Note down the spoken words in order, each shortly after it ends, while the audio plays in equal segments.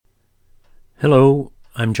Hello,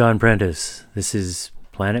 I'm John Prentice. This is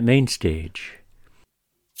Planet Mainstage.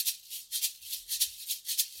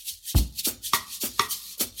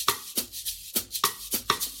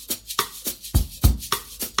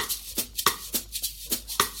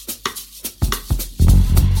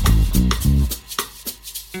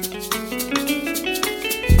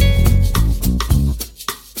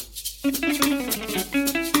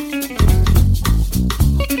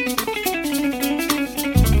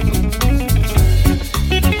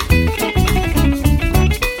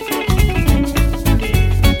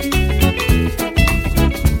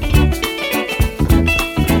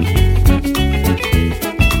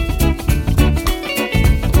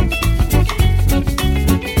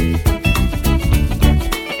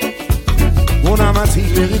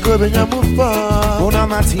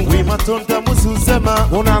 Tonta musuzema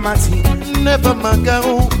una mati never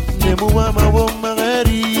magaru nemuwa mawo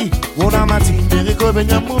magari una mati beriko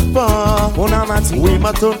benyamupa una mati we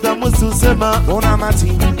matonta musuzema una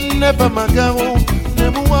mati never magaru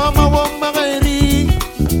nemuwa mawo magari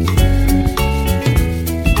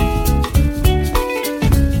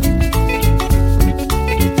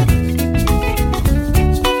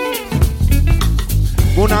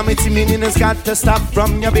Unamiti meaning has got to stop.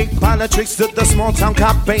 From your big politics to the small town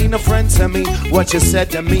cop, ain't a friend to me. What you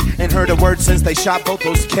said to me, ain't heard a word since they shot both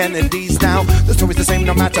those Kennedys. Now the story's the same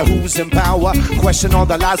no matter who's in power. Question all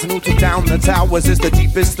the lies and who took down the towers is the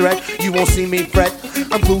deepest threat. You won't see me fret.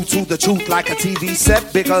 I'm glued to the truth like a TV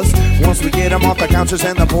set. Because once we get them off the couches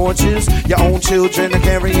and the porches, your own children are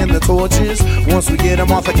carrying the torches. Once we get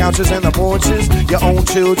them off the couches and the porches, your own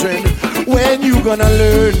children. When you gonna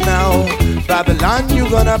learn now? Babylon, you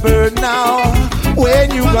gonna burn now.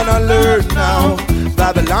 When you gonna learn now?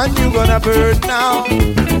 Babylon, you gonna burn now.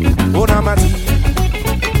 Onamati,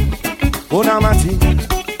 Onamati.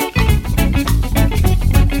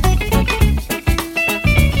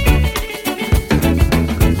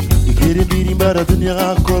 Ikiri biri bara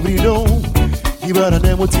dunia kobrido. Ibara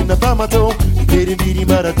nemo tina pamato. Ikiri biri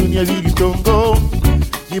bara dunia biri tongo.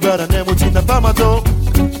 Ibara nemo tina pamato.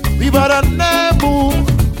 Ibara nemo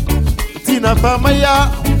tina pamaya.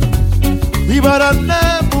 Ibara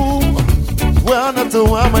nemo wana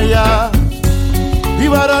to amaya.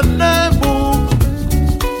 Ibara nemo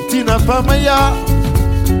tina pamaya.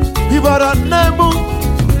 Ibara nemo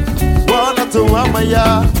wana to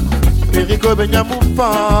amaya. Periko benyamufa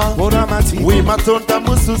Onamati we matonta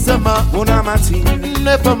mususema Onamati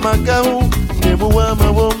nepa magaru nemuwa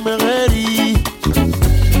mawo mereri.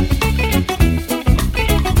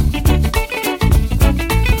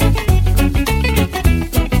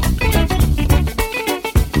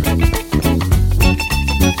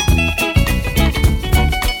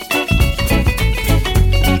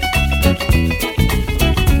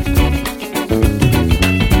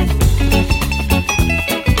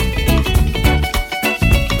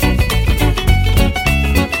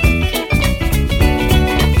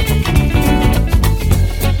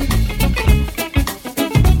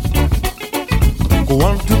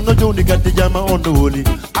 On the holy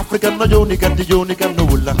African no Joni can the Joni can no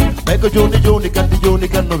wula. Beko Joni can the Joni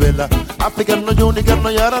can novella. African no Joni can no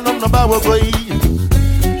yara no bawa goi.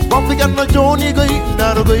 African no Joni goi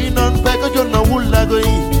naro goi non beko Jona wula goi.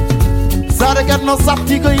 Sare can no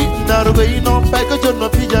sapti goi naro goi non beko Jona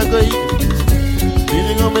pija goi.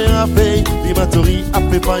 Biringo me ape di matori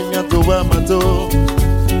ape panya to wa mato.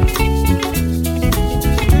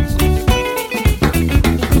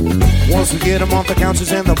 Once we get them off the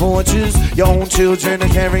couches and the porches, your own children are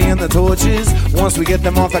carrying the torches. Once we get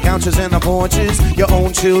them off the couches and the porches, your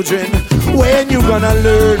own children. When you gonna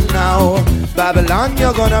learn now? Babylon,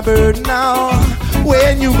 you're gonna burn now.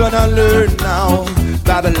 When you gonna learn now?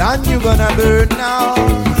 Babylon, you gonna burn now.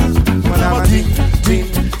 When I'm a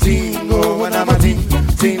tingo, when I'm a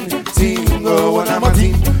tingo, when I'm a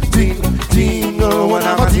tingo, when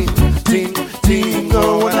I'm a tingo,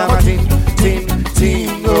 when I'm a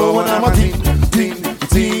tingo, when I'm a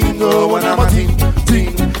tingo, when I'm a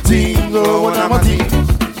tingo, when I'm a tingo.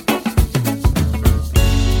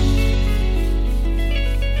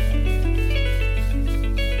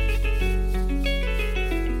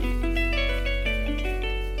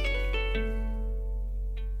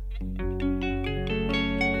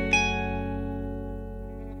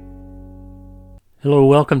 Hello,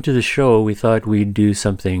 welcome to the show. We thought we'd do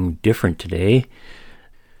something different today.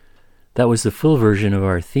 That was the full version of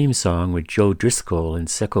our theme song with Joe Driscoll and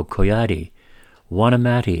Seko Koyati,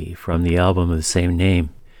 Wanamati, from the album of the same name.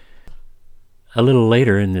 A little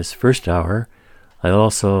later in this first hour, I'll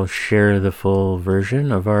also share the full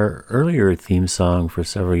version of our earlier theme song for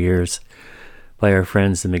several years by our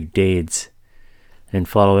friends the McDades. and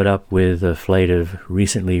follow it up with a flight of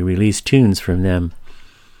recently released tunes from them.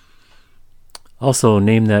 Also,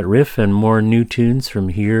 Name That Riff and more new tunes from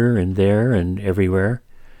here and there and everywhere.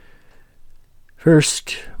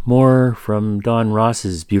 First, more from Don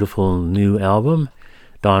Ross's beautiful new album.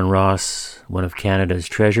 Don Ross, one of Canada's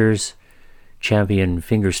treasures, champion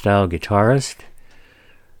fingerstyle guitarist.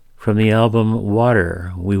 From the album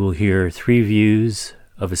Water, we will hear 3 views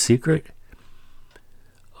of a secret,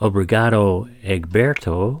 Obrigado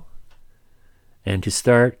Egberto, and to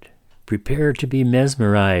start, Prepare to be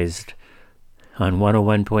Mesmerized on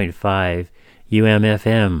 101.5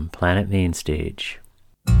 UMFM Planet Mainstage.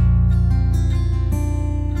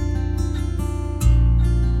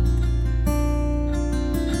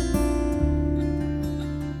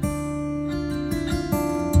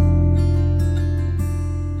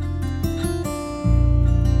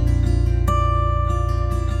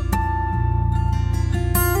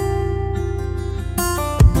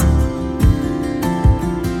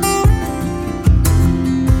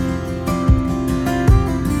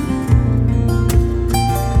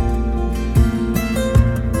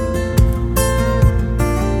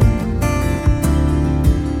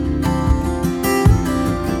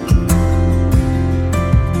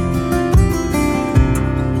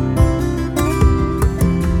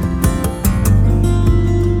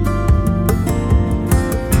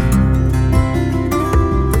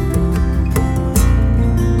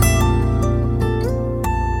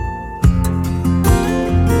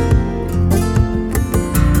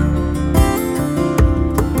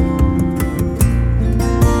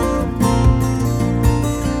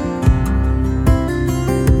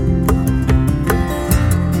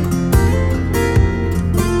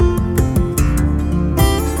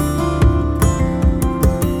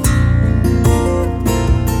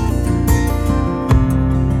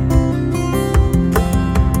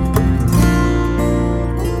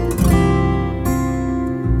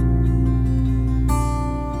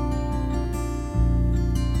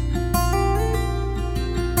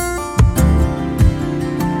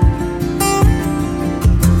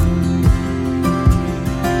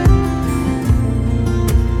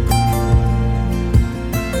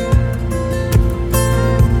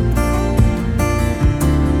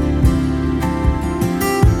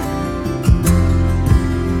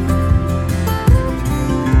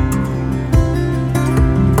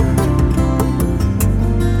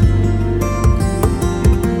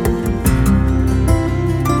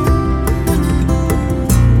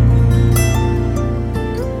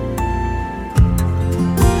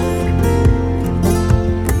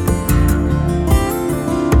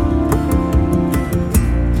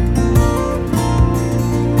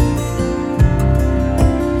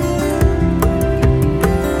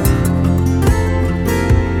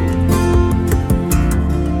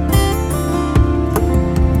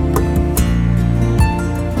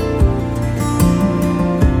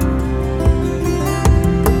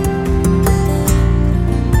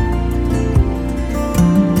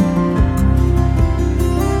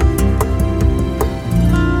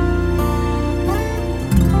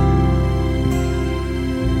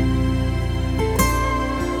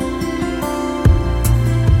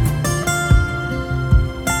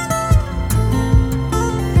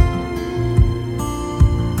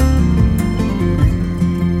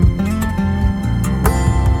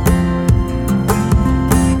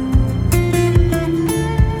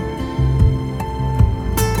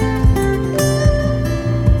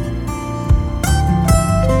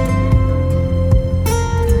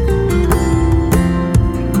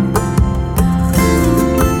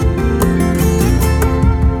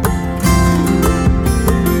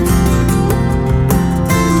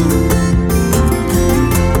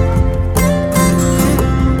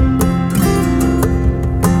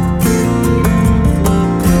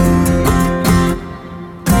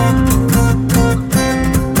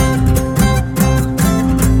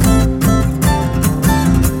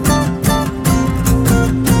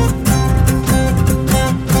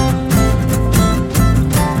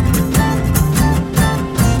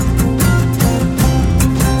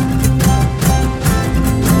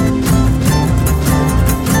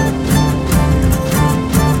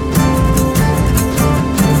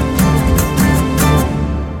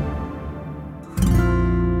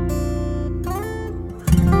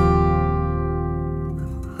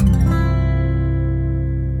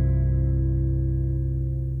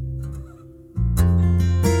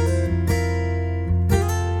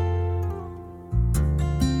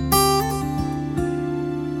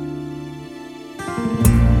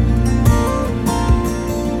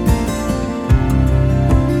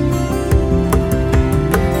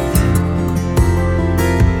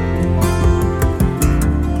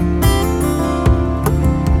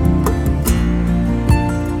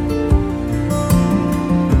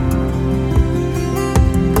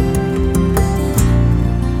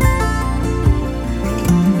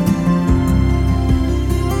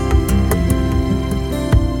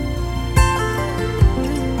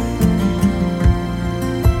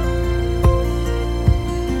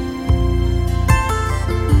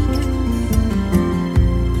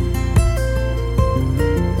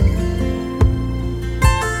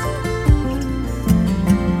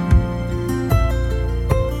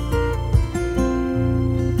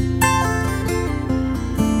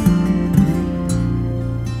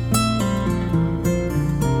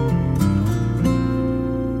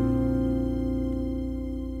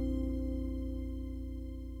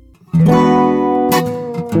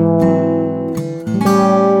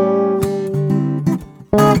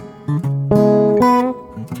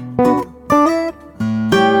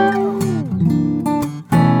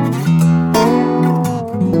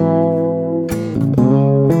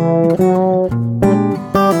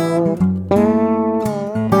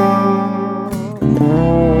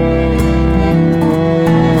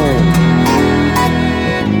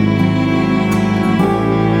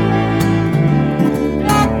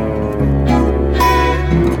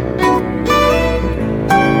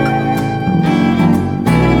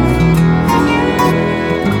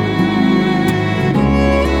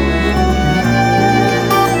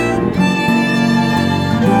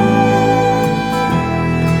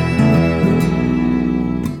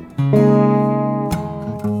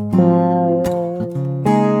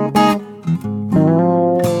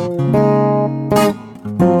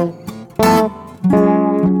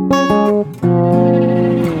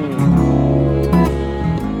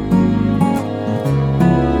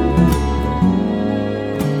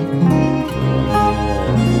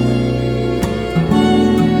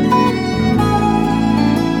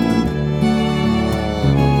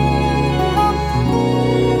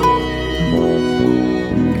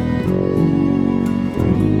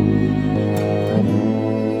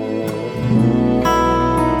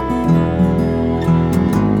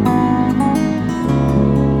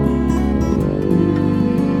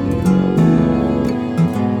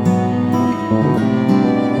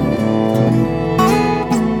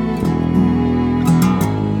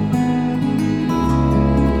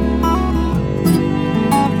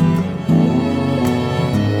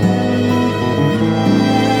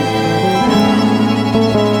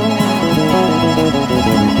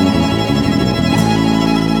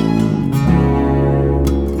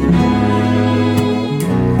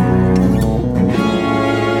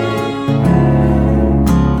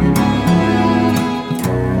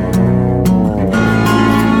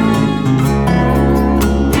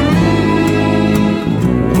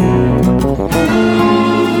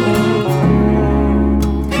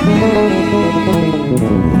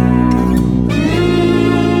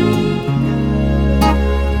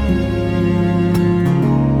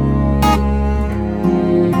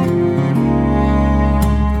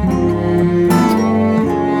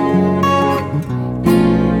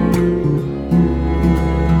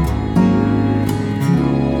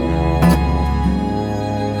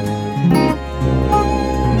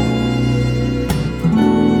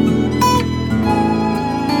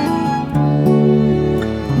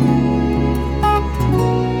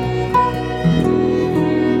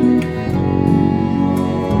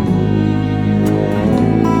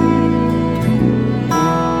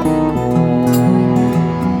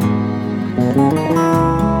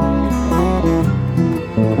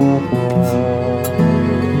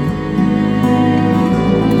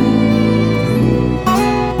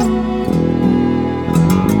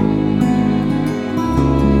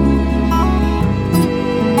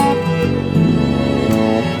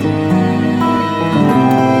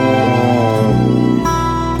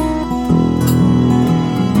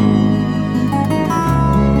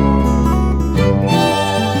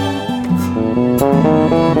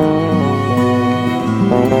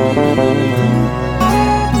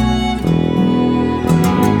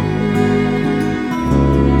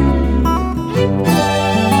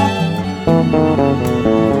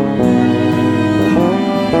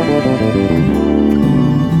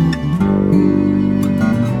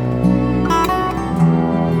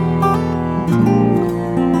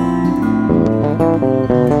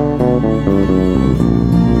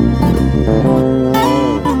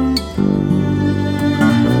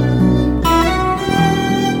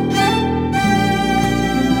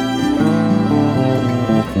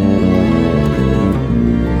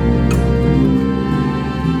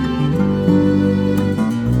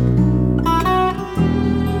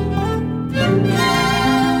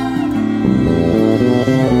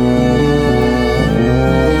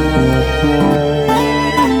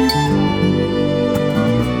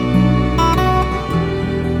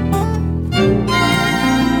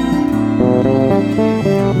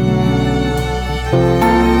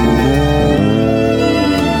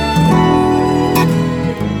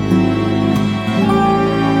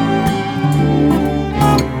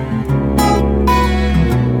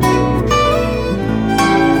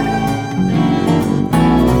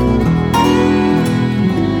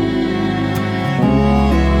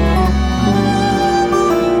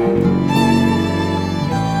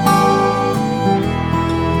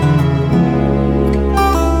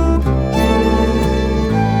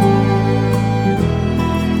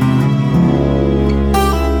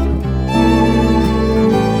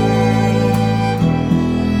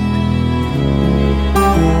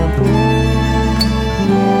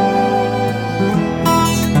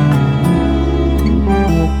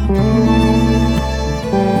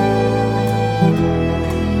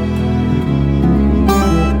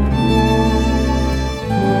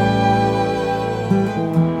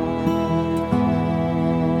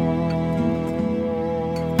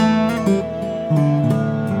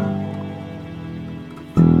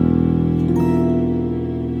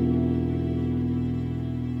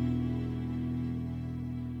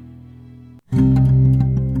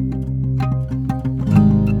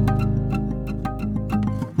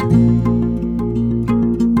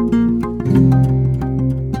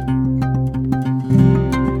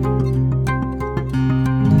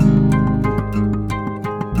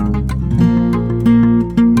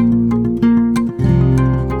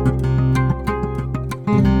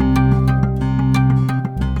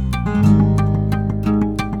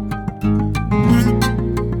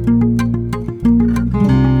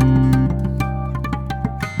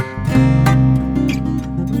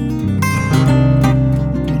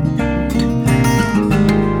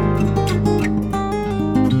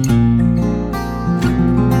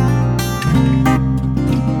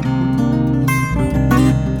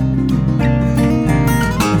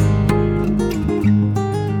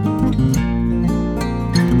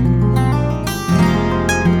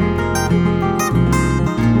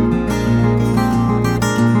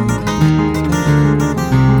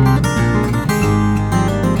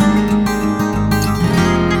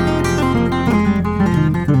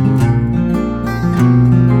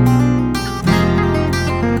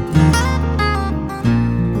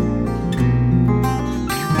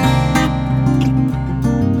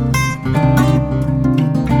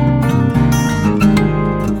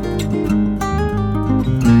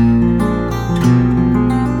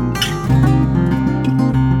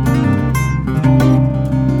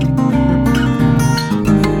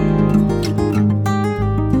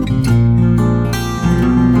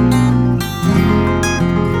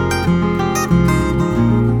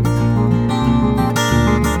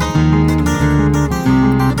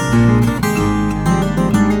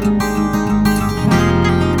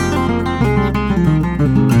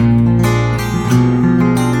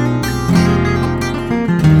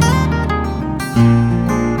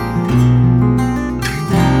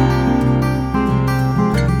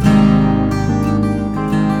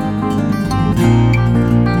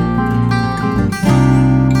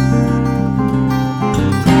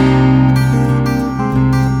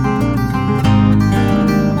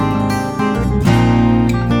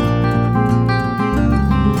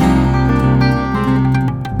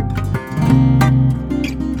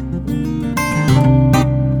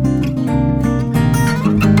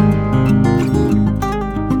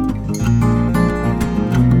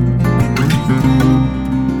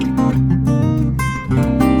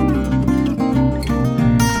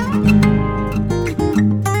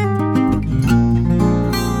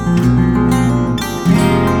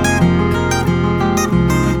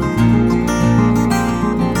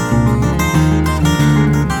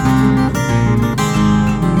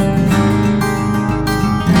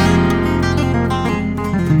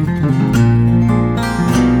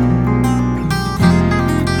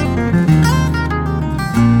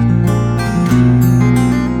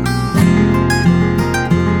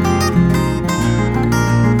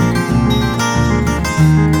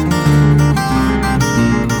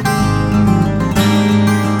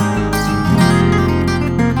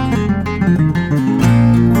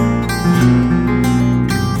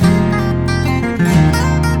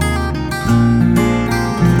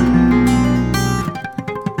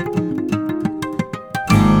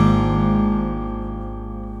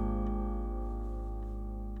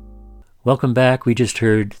 Welcome back. We just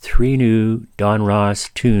heard 3 new Don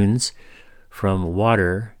Ross tunes from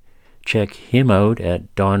Water. Check him out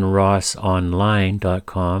at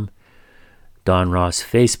donrossonline.com, Don Ross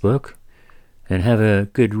Facebook, and have a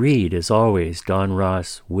good read, as always, Don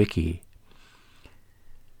Ross Wiki.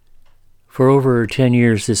 For over 10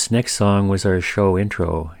 years, this next song was our show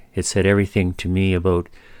intro. It said everything to me about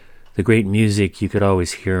the great music you could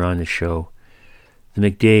always hear on the show. The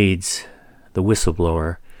McDades, The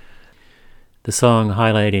Whistleblower, the song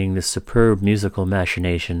highlighting the superb musical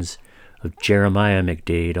machinations of Jeremiah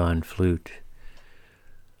McDade on flute.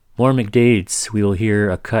 More McDades. We will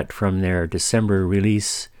hear a cut from their December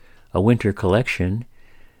release, A Winter Collection,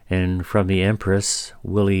 and from the Empress,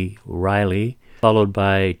 Willie Riley, followed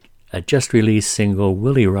by a just-released single,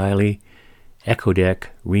 Willie Riley, Echo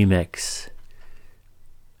Deck Remix.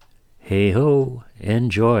 Hey ho,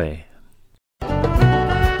 enjoy.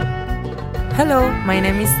 Hello, my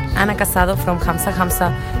name is Ana Casado from Hamsa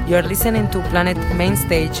Hamsa. You are listening to Planet Main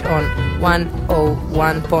Stage on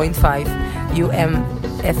 101.5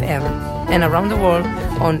 UMFM and around the world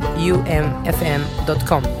on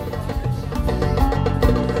umfm.com.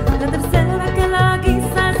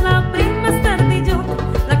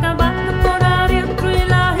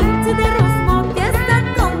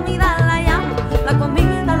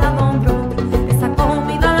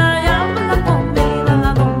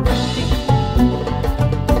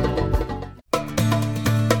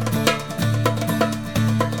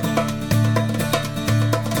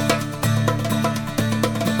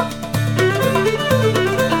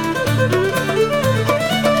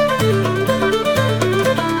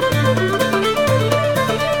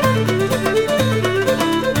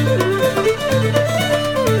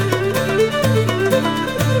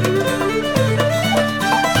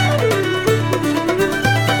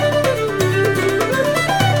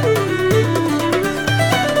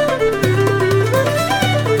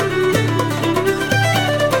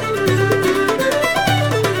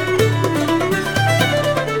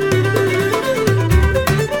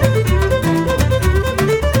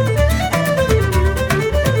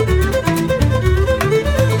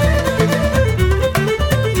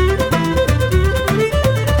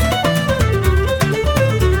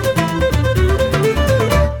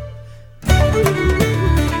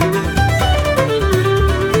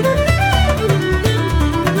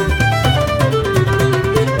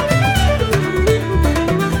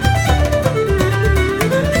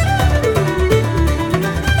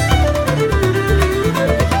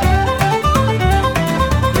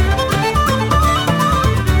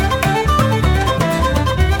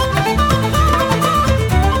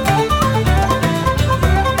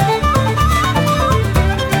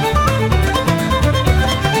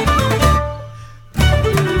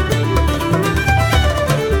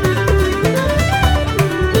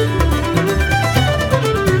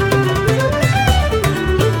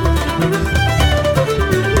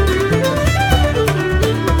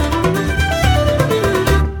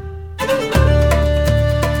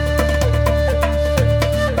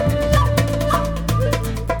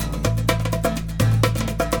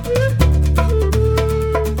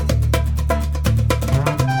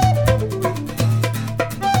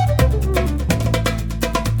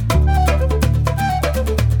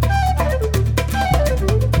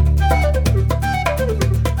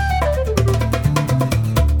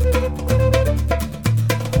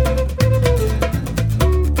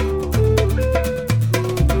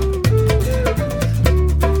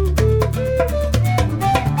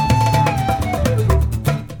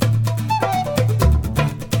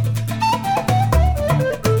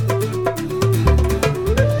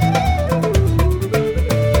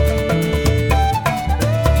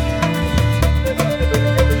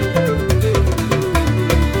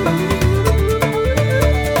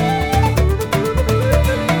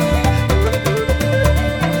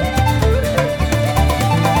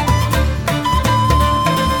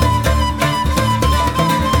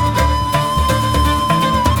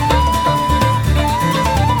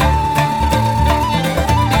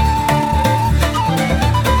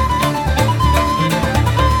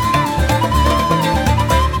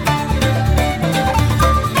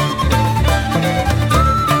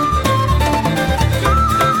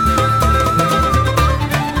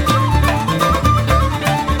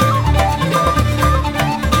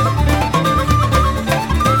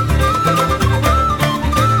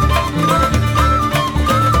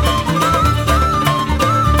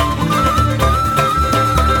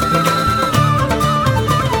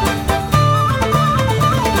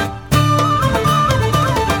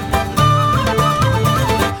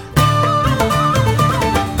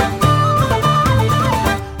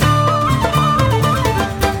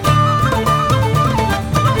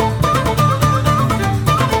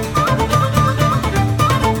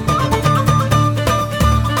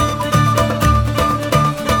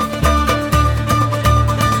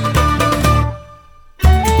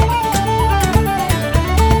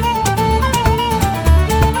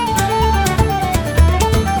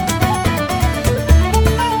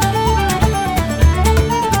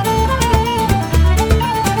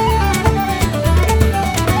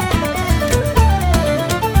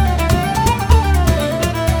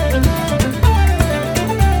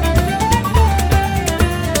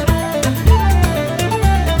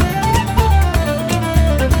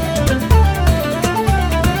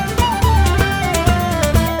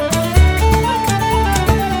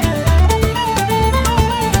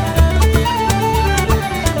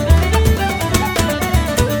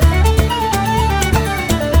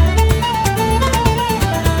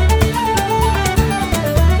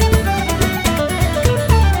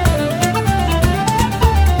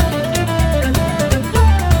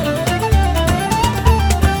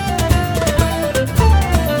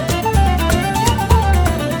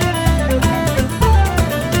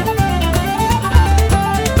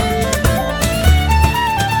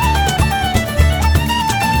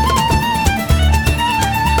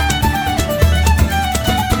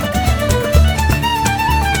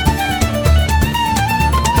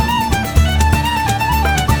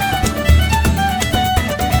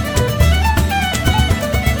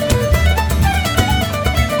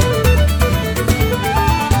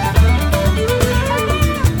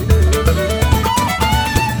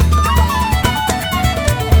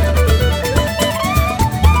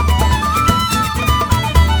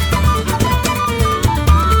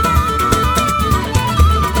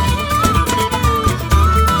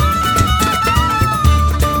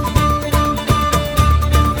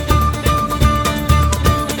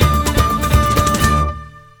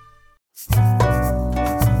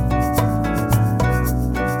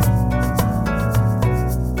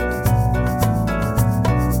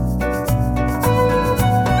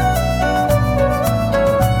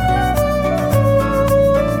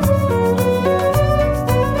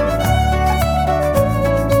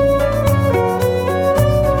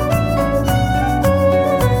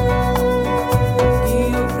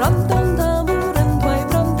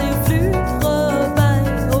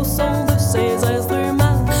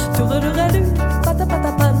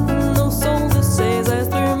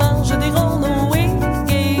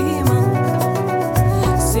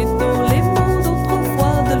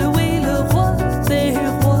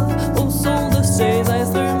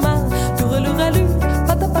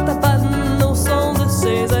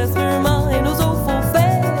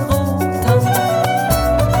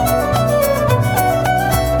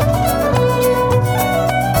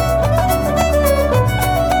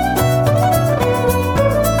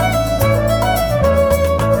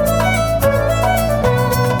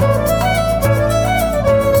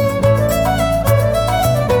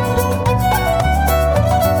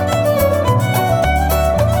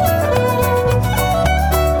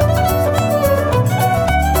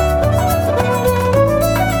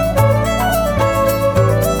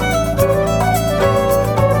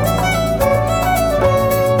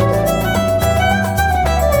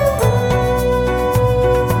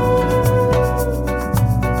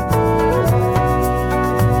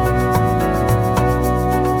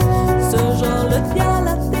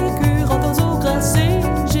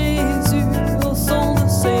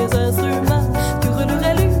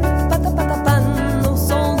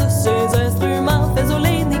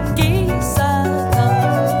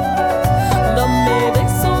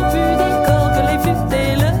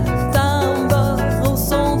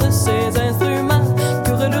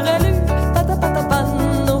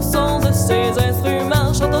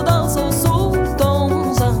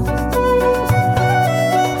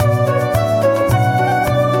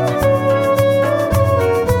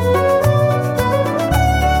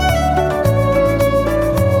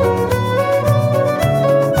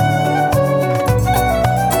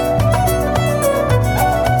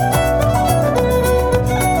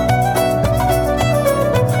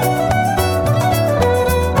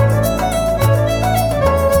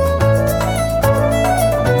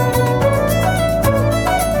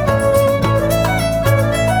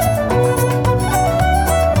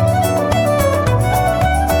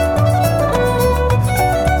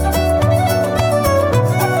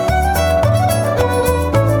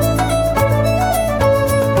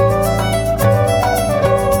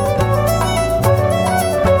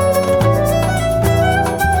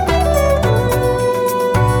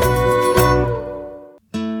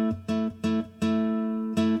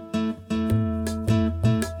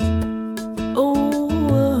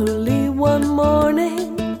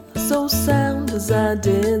 as I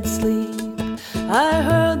did sleep, I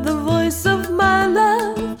heard the voice of my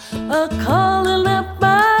love a-calling at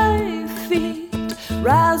my feet.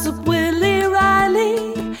 Rise up, Willie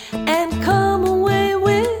Riley, and come away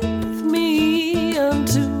with me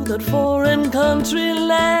unto that foreign country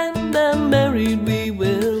land, and married we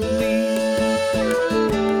will be.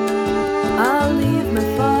 I'll leave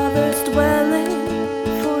my father's dwelling,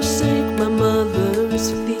 forsake my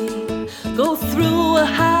mother's feet, go through a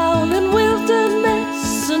howling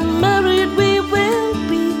wilderness, and married we will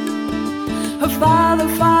be. Her father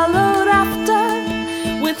followed after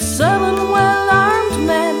with 7 well-armed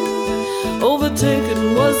men.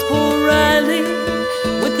 Overtaken was poor Riley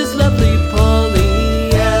with this lovely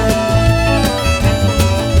Polly Ann.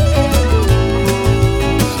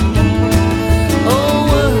 Oh,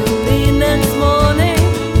 early next morning,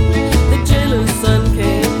 the jailer's son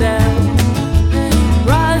came down.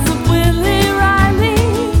 Rise up, Willie Riley,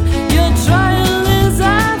 your trial is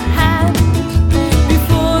at hand.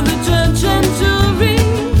 Before the judge and jury,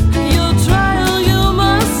 your trial you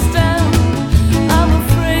must stand. I'm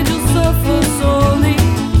afraid you'll suffer sorely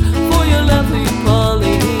for your lovely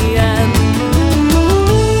Polly Ann.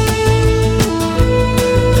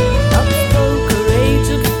 Up spoke her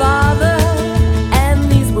aged father, and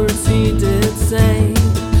these words he did say.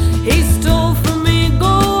 He stole from me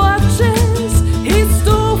gold watches, he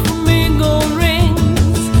stole from me gold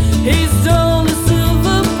rings, he stole a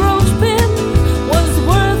silver brooch pin, was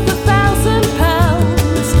worth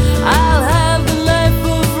 £1,000. I'll have the life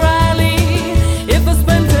of Riley if I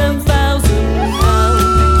spend £10,000.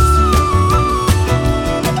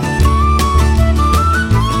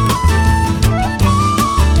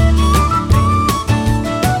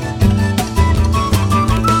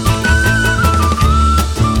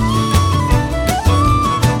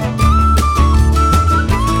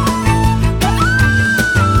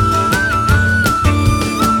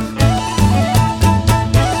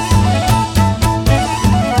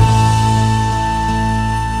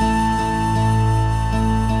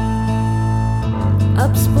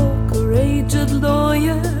 Up spoke a aged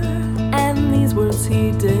lawyer, and these words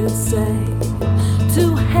he did say.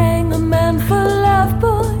 To hang a man for love,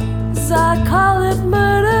 boys, I call it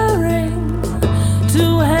murdering.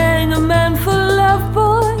 To hang a man for love,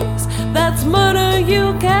 boys, that's murder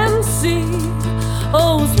you can see.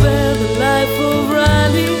 Oh, spare the life of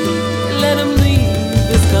Riley, let him leave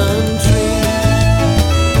this country.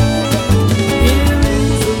 Here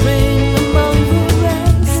is a ring among the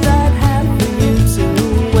rest I'd have for you to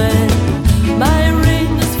wear. My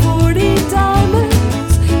ring is 40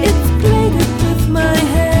 diamonds, it's plated with my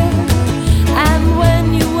hair. And when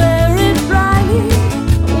you wear it, Riley,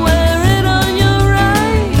 wear it on your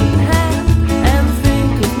right hand, and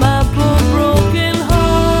think of my poor broken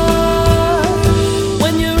heart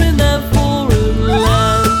when you're in that foreign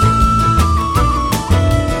land.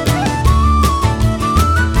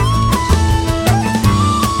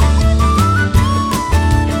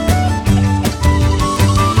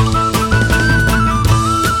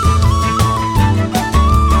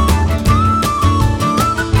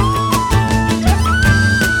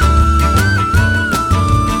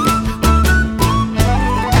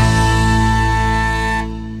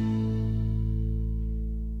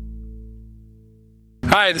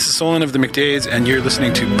 Hi, this is Solon of the McDays, and you're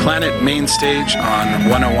listening to Planet Main Stage on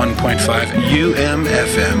 101.5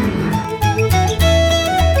 UMFM.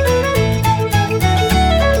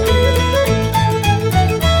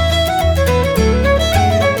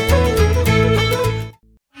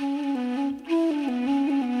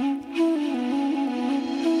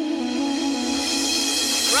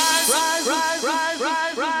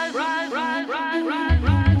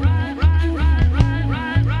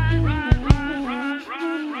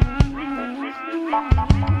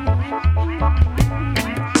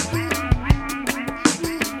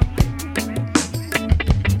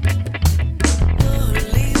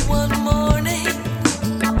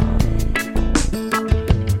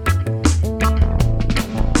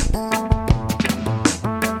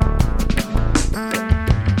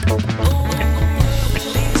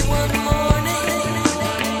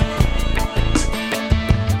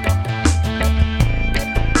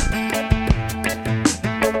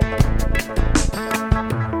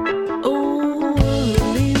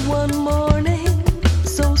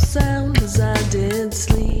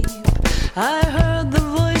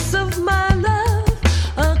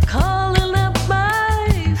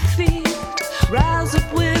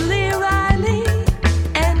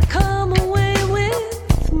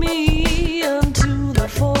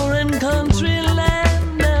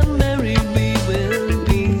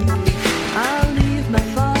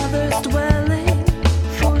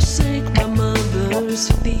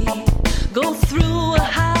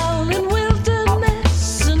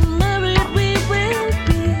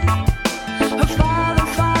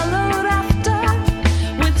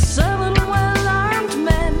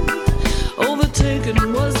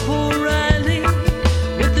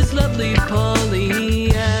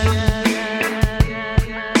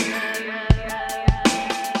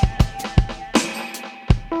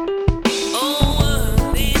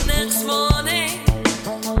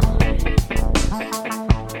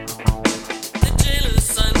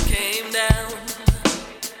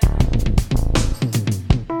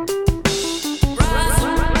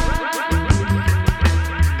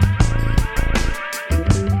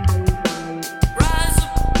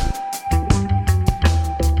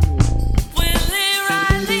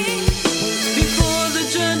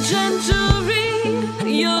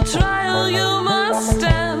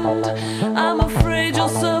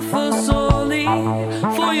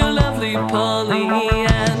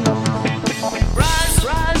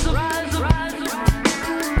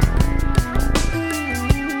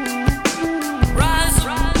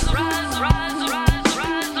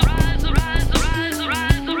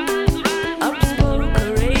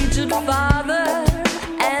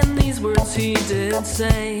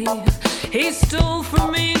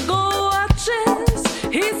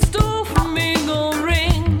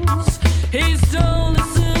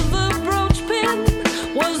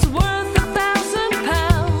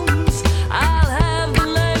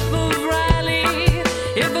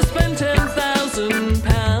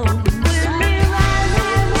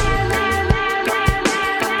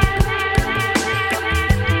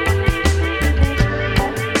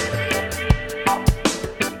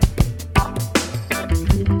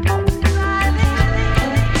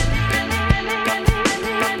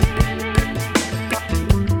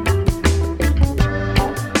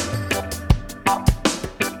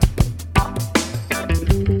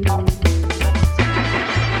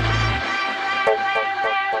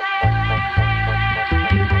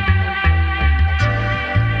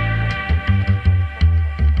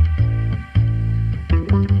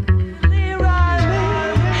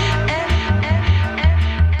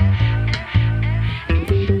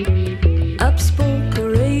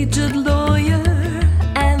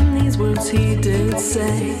 words he did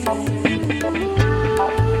say.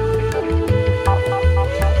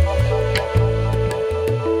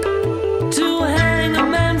 To hang a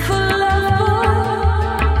man for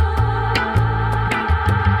love,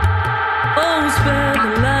 oh, spare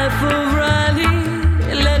the life of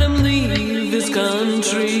Riley, let him leave this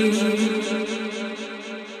country.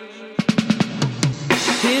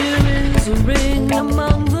 Here is a ring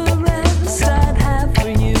among the rest I'd have for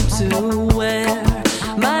you to wear.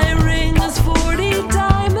 My ring is 40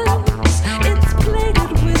 diamonds, it's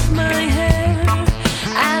plated with my hair.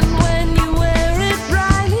 And when you wear it,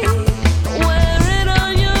 Riley, wear it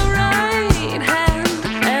on your right hand.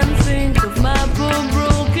 And think of my poor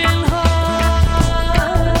broken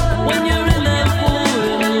heart when you're in that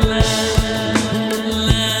foreign land.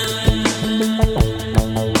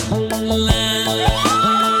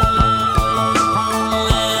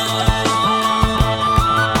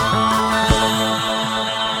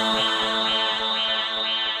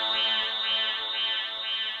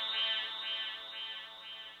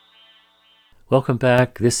 Welcome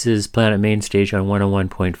back. This is Planet Mainstage on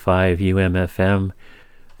 101.5 UMFM.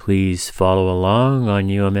 Please follow along on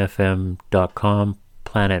umfm.com,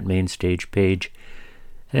 Planet Mainstage page,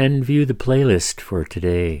 and view the playlist for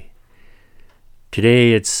today.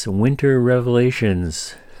 Today it's Winter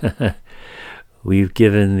Revelations. We've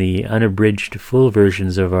given the unabridged full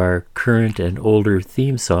versions of our current and older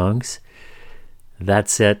theme songs.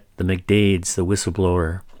 That's it, the McDades, the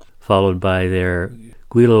Whistleblower, followed by their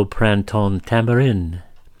Guilo Printemps Tamarin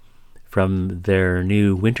from their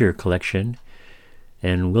new winter collection,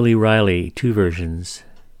 and Willie Riley, 2 versions.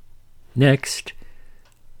 Next,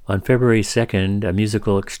 on February 2nd, a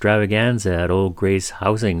musical extravaganza at Old Grace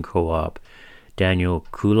Housing Co-op. Daniel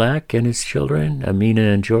Kulak and his children, Amina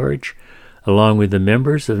and George, along with the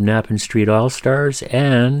members of Napan Street All-Stars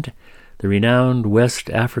and the renowned West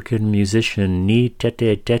African musician Ni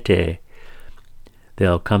Tete Tete.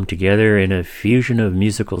 They'll come together in a fusion of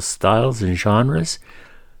musical styles and genres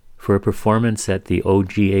for a performance at the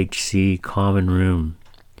OGHC Common Room.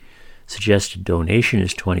 Suggested donation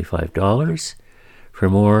is $25. For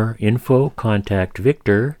more info, contact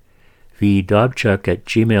Victor,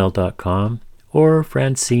 vdobchuk@gmail.com, or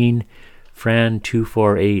Francine,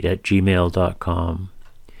 fran248@gmail.com.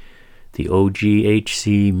 The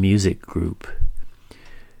OGHC Music Group.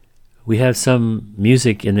 We have some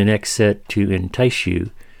music in the next set to entice you,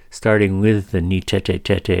 starting with the Ni Tete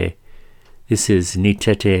Tete. This is Ni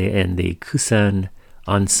Tete and the Kusan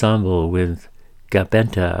Ensemble with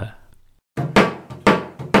Gabenta.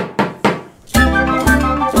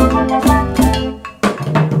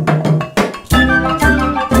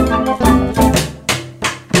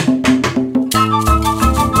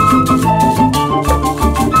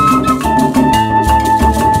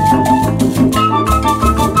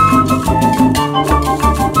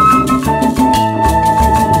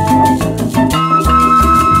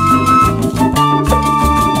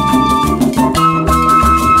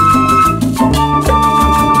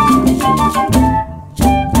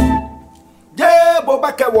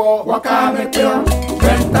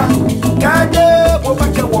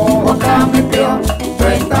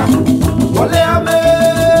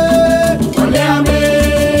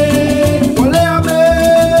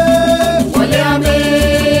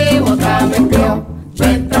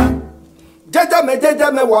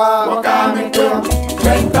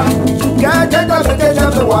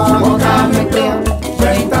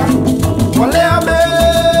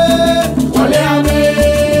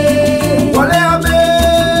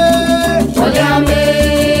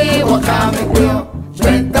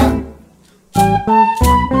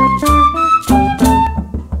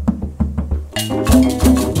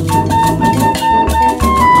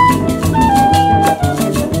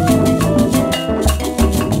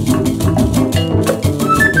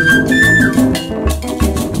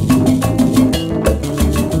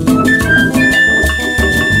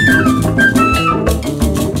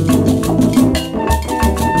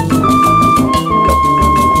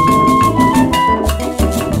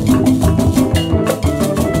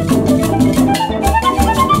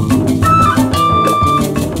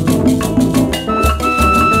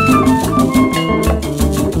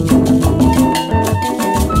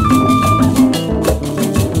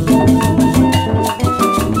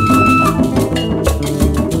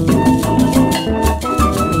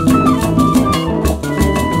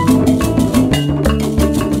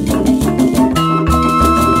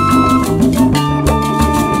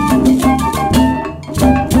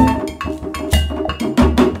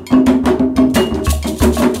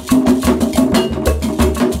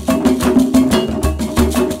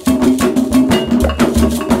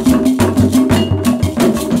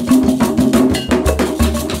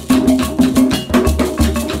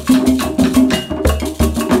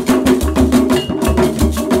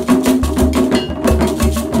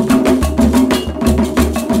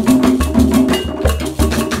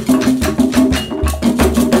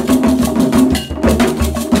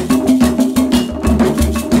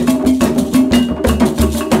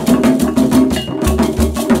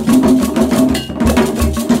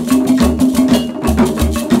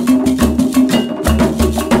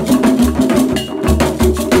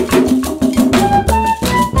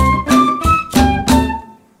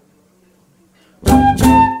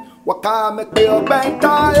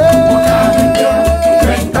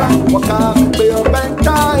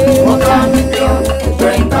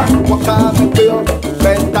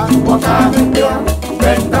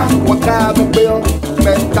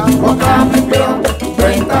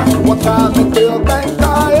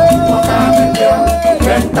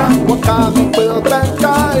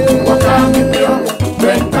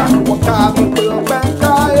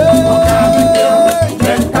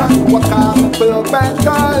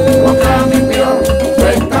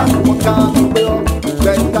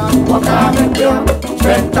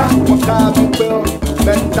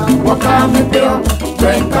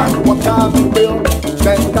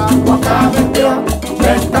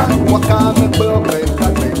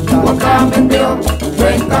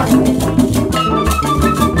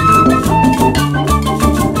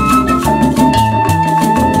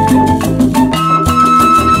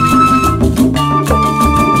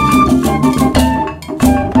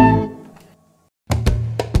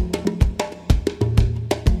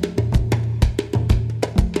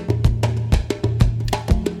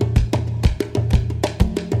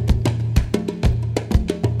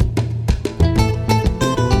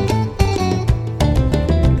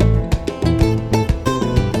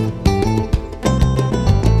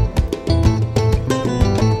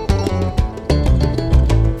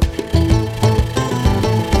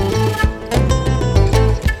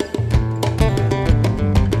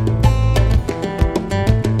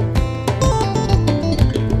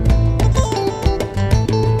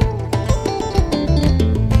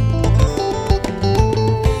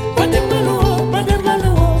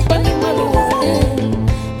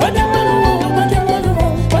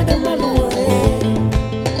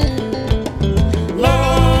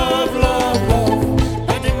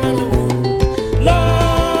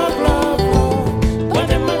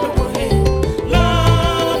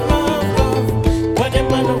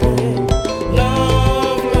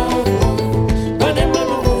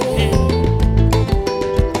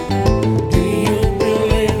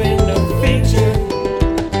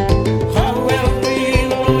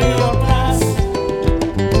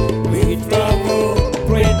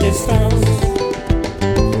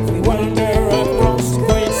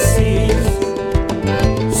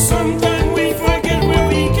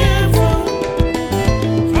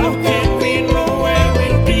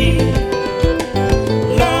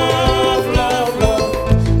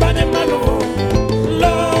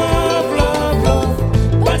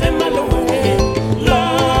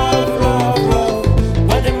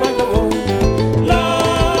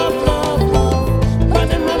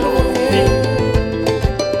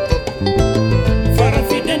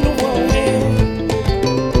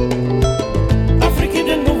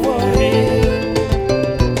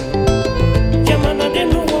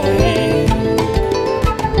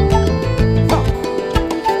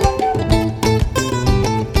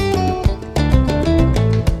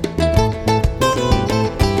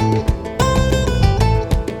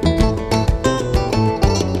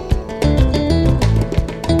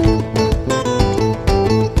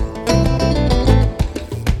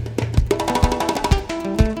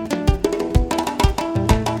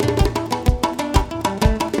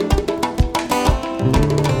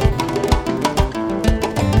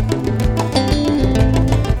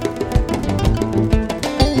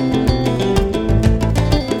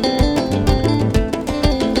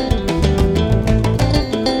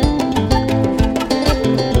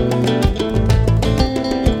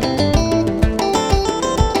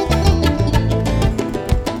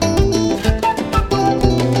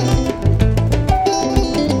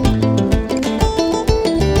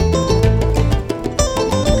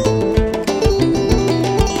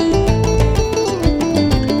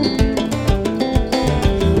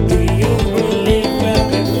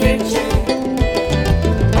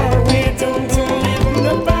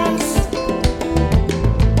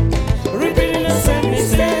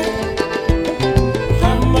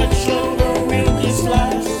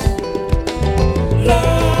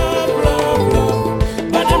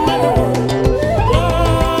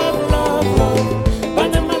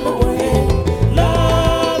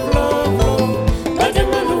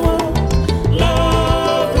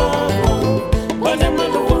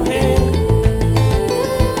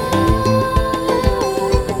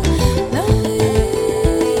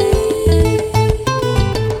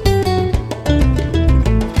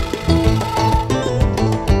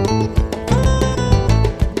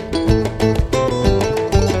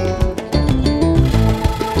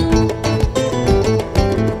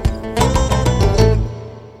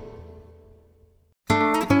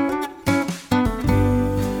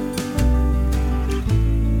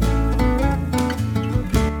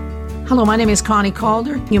 Hello, my name is Connie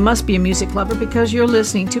Calder. You must be a music lover because you're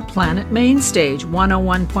listening to Planet Mainstage,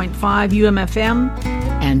 101.5 UMFM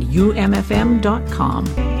and umfm.com.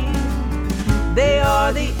 They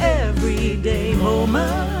are the everyday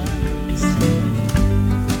moments,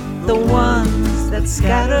 the ones that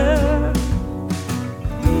scatter,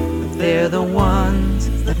 but they're the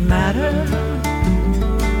ones that matter.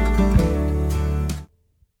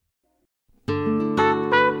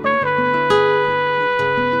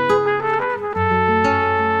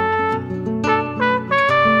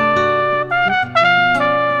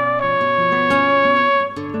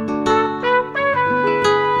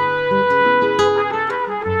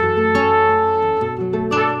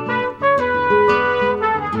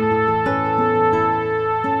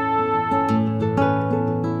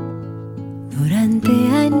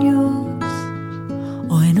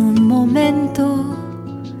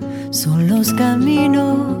 Son los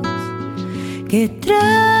caminos que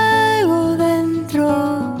traigo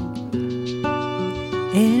dentro,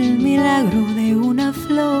 el milagro de una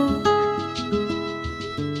flor,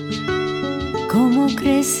 cómo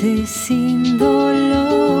crece sin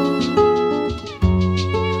dolor,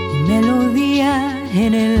 melodía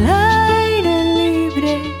en el aire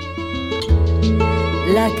libre,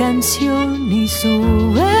 la canción y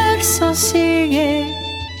su verso sigue.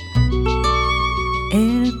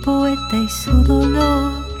 El poeta y su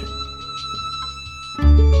dolor,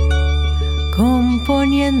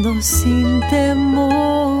 componiendo sin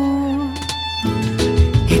temor.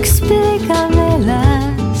 Explícame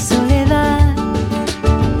la soledad,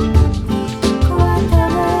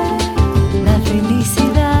 cuéntame la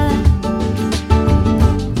felicidad,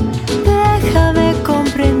 déjame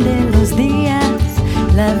comprender los días,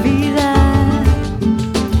 la vida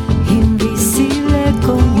invisible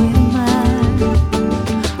como el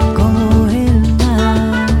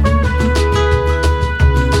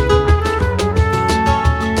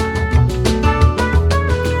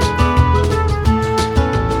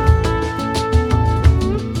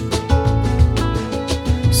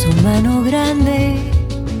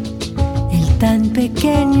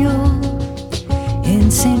pequeño,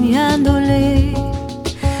 enseñándole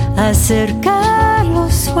a acercar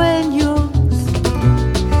los sueños,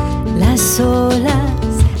 las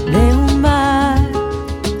olas de un mar,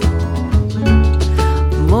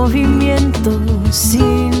 movimiento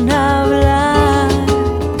sin hablar,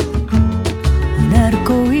 un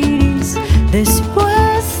arco iris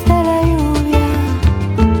después de la lluvia,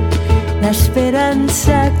 la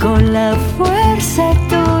esperanza con la fuerza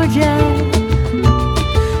tuya.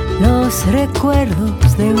 Los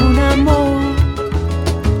recuerdos de un amor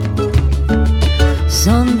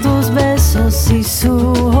son tus besos y su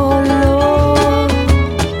olor.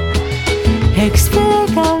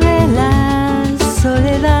 Explícame la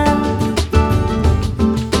soledad,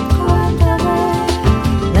 cuéntame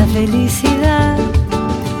la felicidad,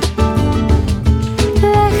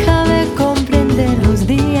 déjame comprender los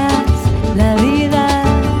días, la vida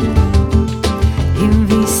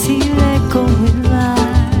invisible como el mar.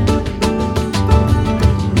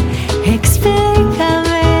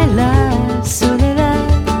 Explícame la soledad,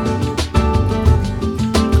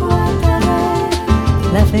 cuéntame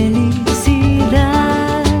la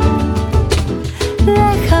felicidad,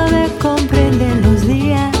 déjame comprender los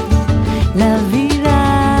días, la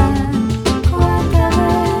vida,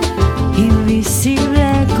 cuéntame, invisible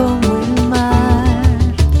como el mar,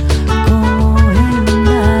 como el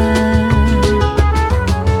mar.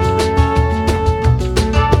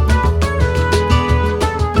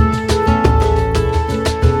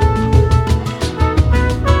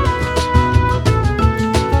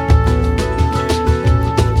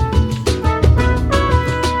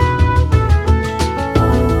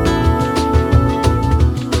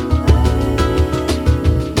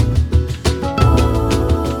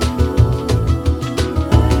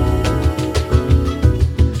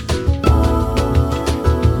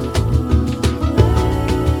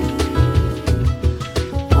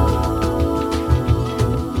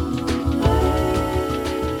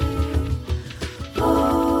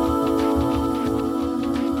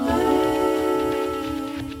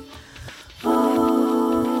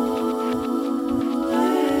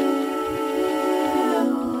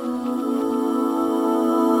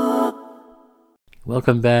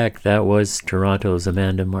 Welcome back. That was Toronto's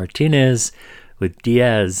Amanda Martinez with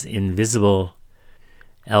Diaz Invisible,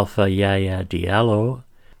 Alpha Yaya Diallo,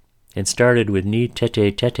 and started with Ni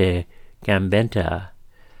Tete Tete Gambenta.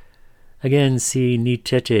 Again, see Ni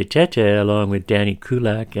Tete Tete along with Danny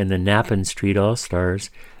Kulak and the Napan Street All-Stars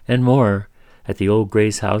and more at the Old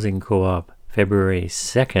Grace Housing Co-op February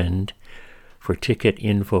 2nd. For ticket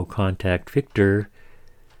info, contact Victor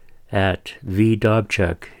at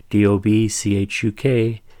vdobchuk,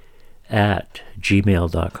 DOBCHUK, at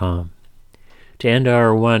gmail.com. To end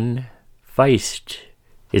hour one, Feist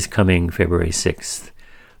is coming February 6th,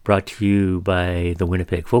 brought to you by the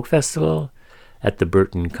Winnipeg Folk Festival at the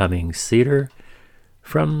Burton Cummings Theatre.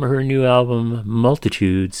 From her new album,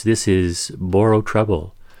 Multitudes, this is Borrow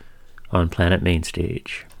Trouble on Planet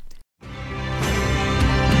Mainstage.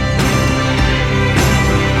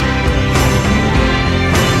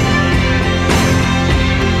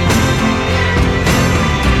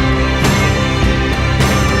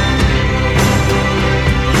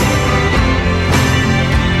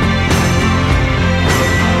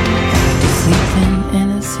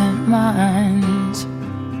 Minds.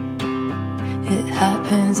 It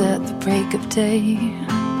happens at the break of day,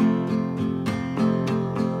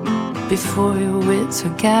 before your wits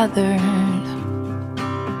are gathered,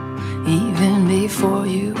 even before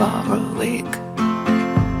you are awake.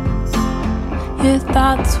 Your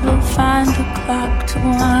thoughts will find a clock to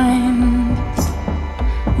wind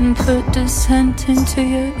and put dissent into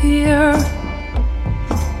your ear,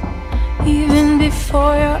 even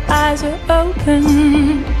before your eyes are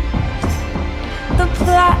open. The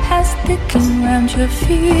plot has thickened round your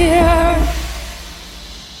fear.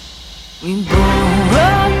 We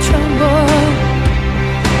borrow trouble,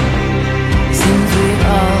 seems we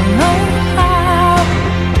all know how.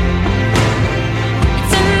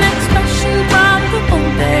 It's an expression from the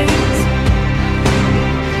old days,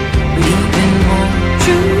 but even more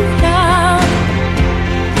true now.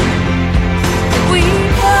 We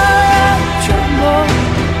borrow trouble,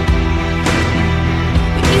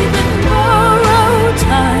 we even borrow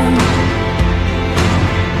time.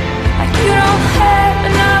 Like you don't have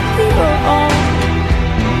enough of your own.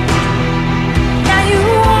 Now you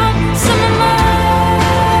want some of mine.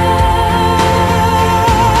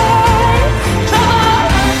 Trouble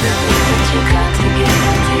that you got to give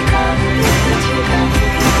and take all the bit that you got to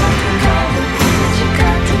give and take all the bit that you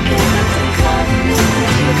got to give and take all the bit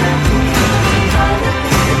that you got to give and take all the bit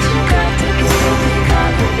that you got to give and take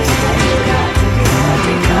all the bit that you got to give and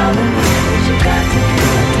take all the bit that you got to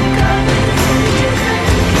give and take all the bit that you got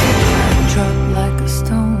to give. Drop like a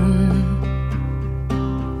stone,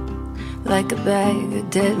 like a bag of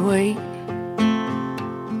dead weight.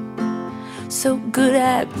 So good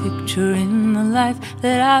at picturing the life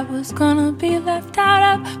that I was gonna be left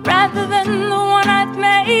out of, rather than the one I've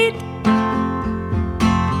made.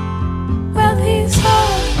 Well, these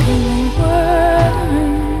ugly words,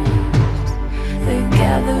 they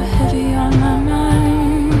gather heavy on my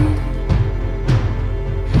mind,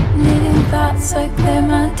 knitting thoughts like they're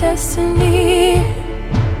my destiny,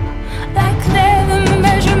 like they're the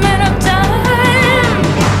measurement of time.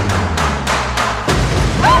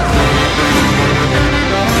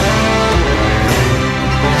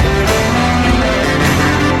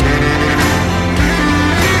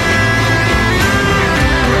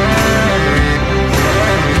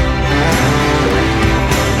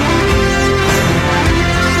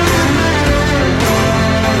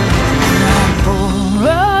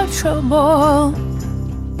 Trouble,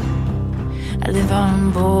 I live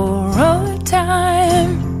on borrowed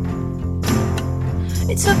time.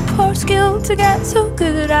 It's a poor skill to get so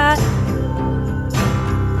good at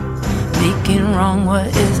making wrong what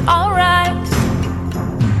is alright.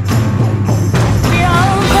 We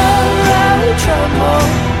all borrow trouble,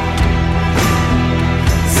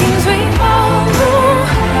 seems we all know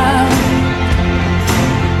how.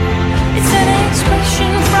 It's an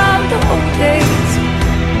expression from the old days,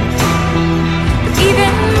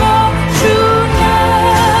 even more true now.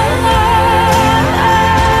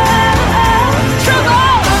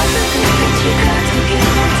 Trouble that you got to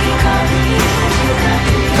give and take all the bit that you got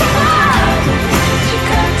to give. All the bit that you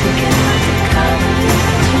got to give and take all the bit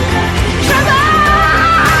that you got to give. Trouble.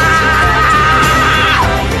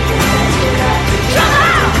 All the bit that you got to give. Trouble.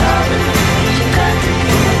 All the bit that you got to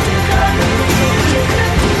give and take all the bit that you got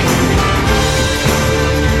to give.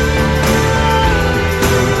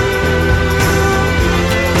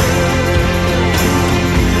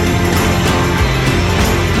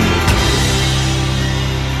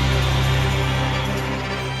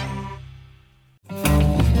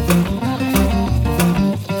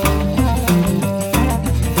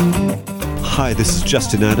 Hi, this is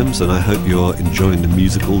Justin Adams, and I hope you're enjoying the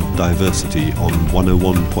musical diversity on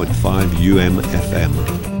 101.5 UMFM.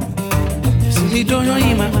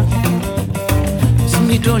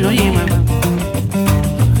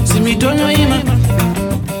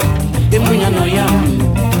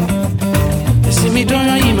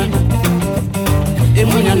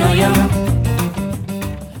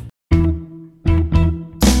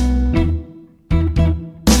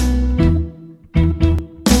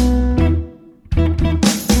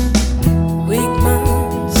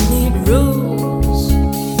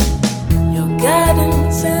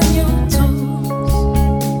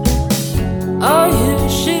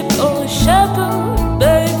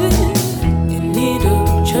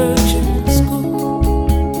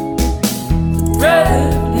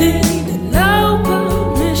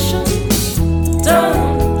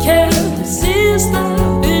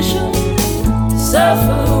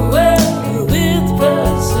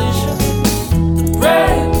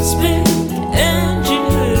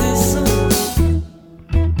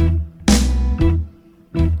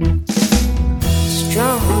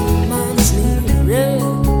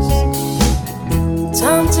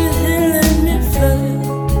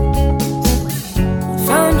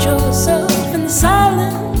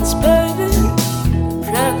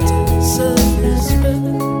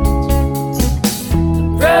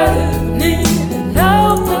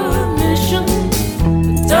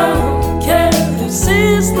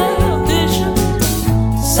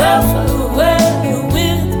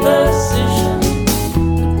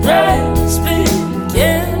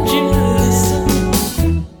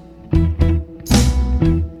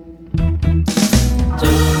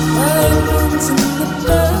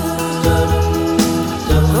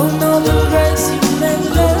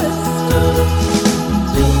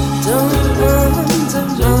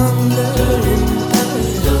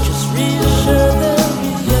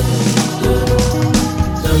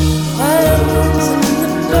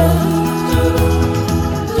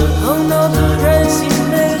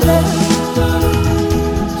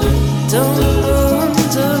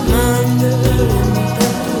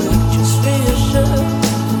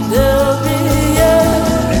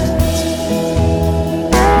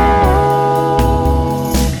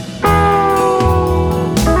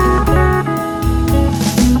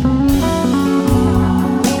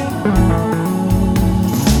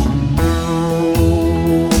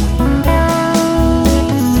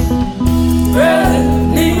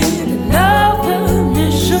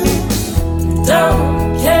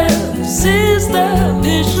 the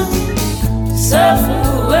vision,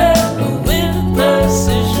 self-aware with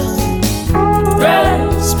precision,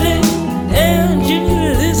 grasping and you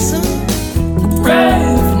listen,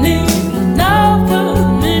 brave need no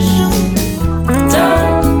permission,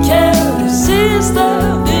 don't care, seize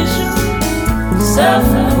the vision,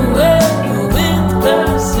 self-aware with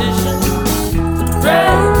precision,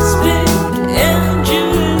 grasping and you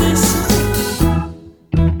listen.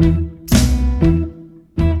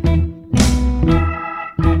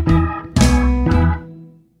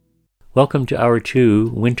 Welcome to Hour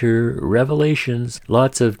 2, Winter Revelations.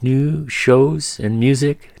 Lots of new shows and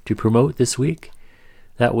music to promote this week.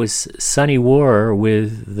 That was Sunny War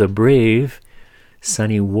with The Brave.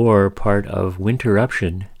 Sunny War, part of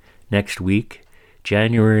Winterruption, next week,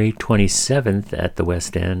 January 27th at the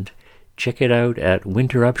West End. Check it out at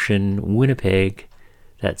Winterruption Winnipeg.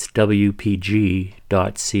 That's wpg.ca.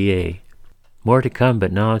 More to come,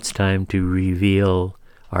 but now it's time to reveal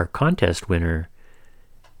our contest winner.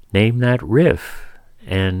 Name that riff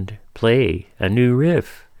and play a new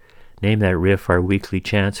riff. Name that riff, our weekly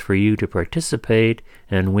chance for you to participate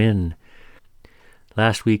and win.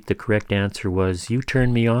 Last week the correct answer was You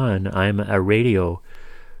Turn Me On, I'm a Radio,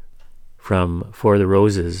 from For the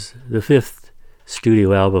Roses, the fifth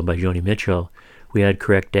studio album by Joni Mitchell. We had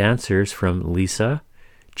correct answers from Lisa,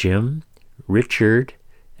 Jim, Richard,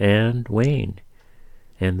 and Wayne.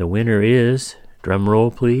 And the winner is, drum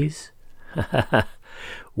roll please,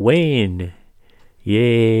 Wayne.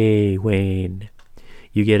 Yay, Wayne.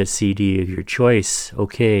 You get a CD of your choice.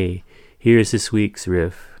 Okay, here's this week's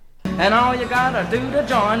riff. And all you gotta do to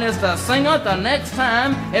join is to sing it the next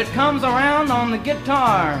time it comes around on the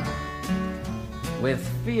guitar with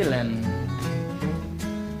feeling.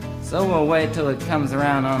 So we'll wait till it comes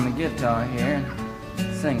around on the guitar here.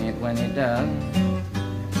 Sing it when it does.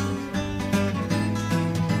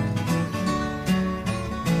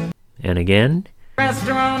 And again.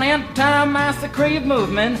 Restaurant anti-massacre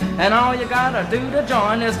movement, and all you gotta do to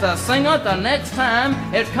join is to sing it the next time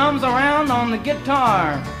it comes around on the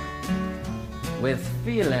guitar with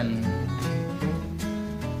feeling.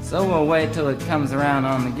 So we'll wait till it comes around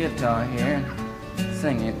on the guitar here.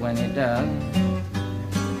 Sing it when it does.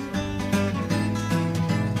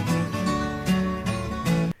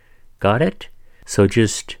 Got it? So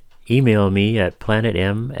just email me at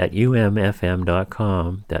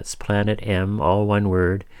planetm@umfm.com. That's planetm, all one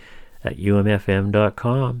word, at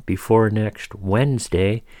umfm.com before next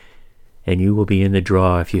Wednesday, and you will be in the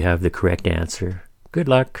draw if you have the correct answer. Good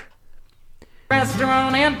luck.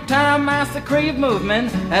 Restaurant anti-massacre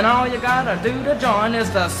movement, and all you gotta do to join is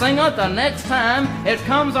to sing it the next time it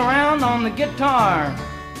comes around on the guitar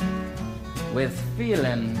with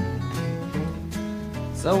feeling.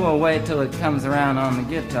 So we'll wait till it comes around on the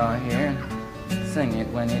guitar here. Sing it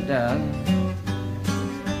when it does.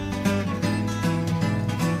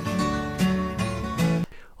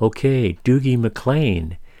 Okay, Dougie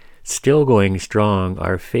MacLean, still going strong,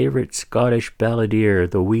 our favorite Scottish balladeer,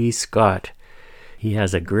 the wee Scot. He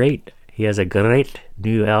has a great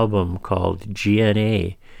new album called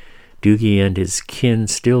GNA. Dougie and his kin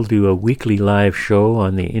still do a weekly live show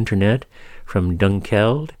on the internet from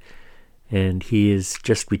Dunkeld, and he is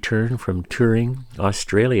just returned from touring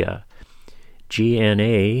Australia.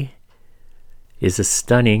 GNA is a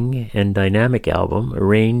stunning and dynamic album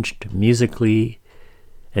arranged musically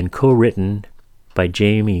and co-written by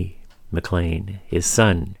Jamie MacLean, his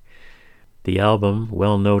son. The album,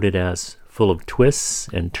 well noted as full of twists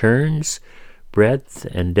and turns, breadth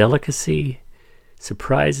and delicacy,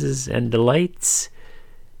 surprises and delights,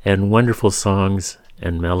 and wonderful songs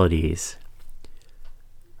and melodies.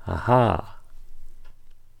 Aha!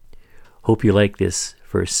 Hope you like this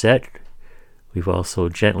first set. We've also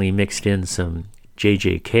gently mixed in some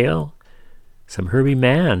J.J. Cale, some Herbie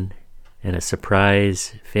Mann, and a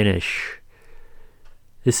surprise finish.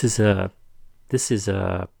 This is a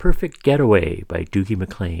Perfect Getaway by Dougie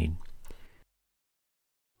MacLean.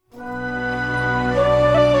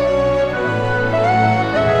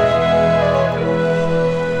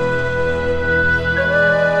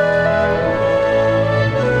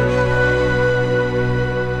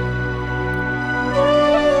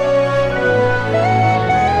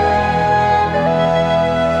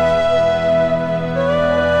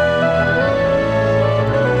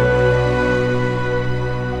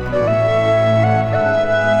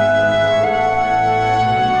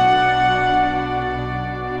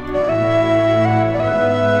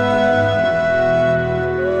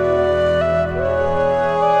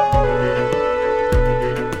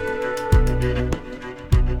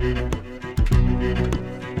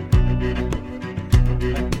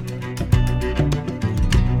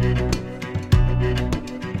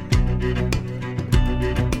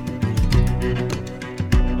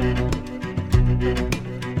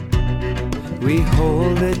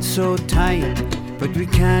 so tight, but we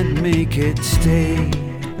can't make it stay.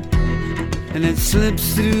 And it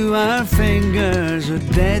slips through our fingers, a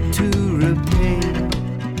debt to repay.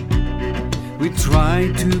 We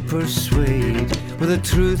try to persuade with a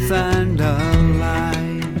truth and a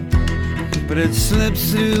lie, but it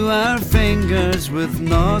slips through our fingers with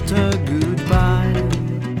not a goodbye.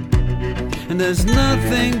 And there's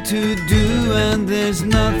nothing to do and there's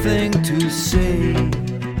nothing to say.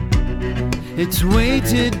 It's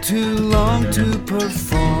waited too long to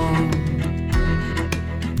perform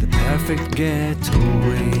the perfect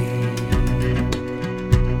getaway.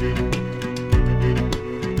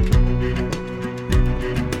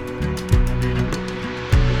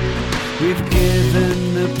 We've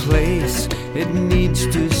given the place it needs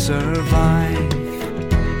to survive.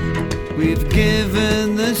 We've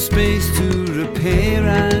given the space to repair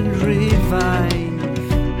and revive.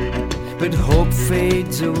 But hope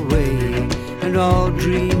fades away and all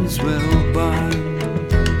dreams will burn.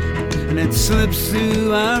 And it slips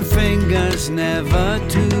through our fingers never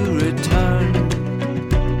to return.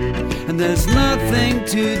 And there's nothing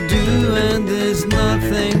to do and there's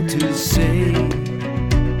nothing to say.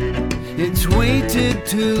 It's waited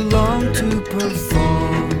too long to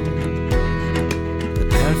perform the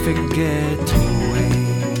perfect getaway.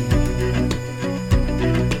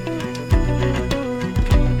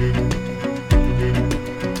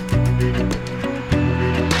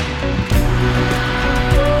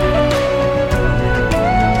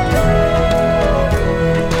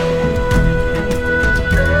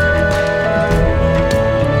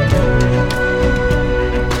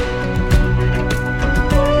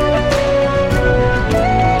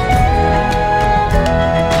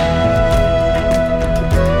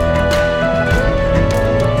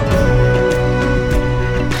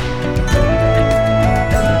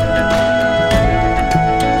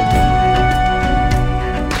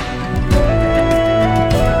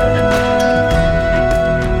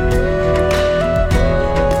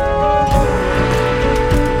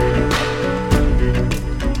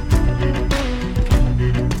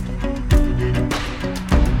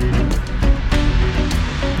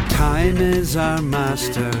 Our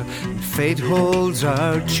master, and fate holds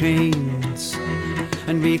our chains,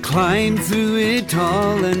 and we climb through it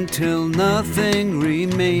all until nothing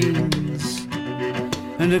remains.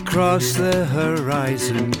 And across the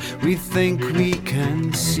horizon we think we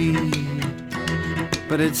can see,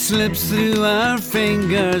 but it slips through our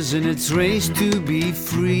fingers in its race to be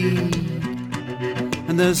free.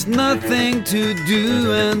 And there's nothing to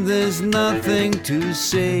do and there's nothing to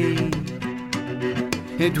say.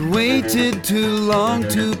 It waited too long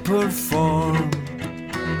to perform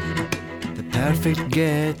the perfect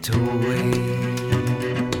getaway.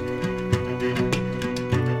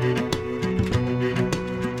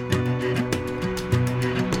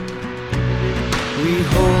 We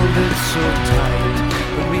hold it so tight,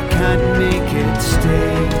 but we can't make it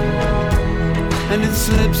stay. And it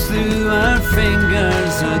slips through our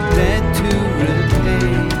fingers, a debt to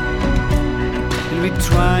repay. And we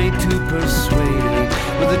try to persuade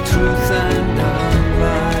with the truth and a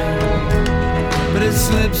lie, but it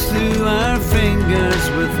slips through our fingers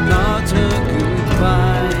with not a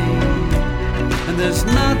goodbye. And there's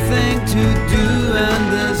nothing to do and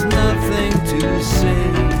there's nothing to say.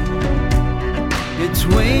 It's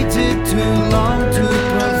waited too long to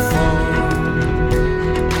perform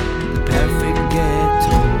the perfect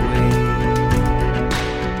getaway.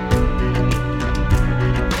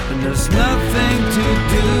 And there's nothing to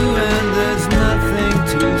do and there's nothing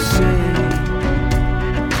to say.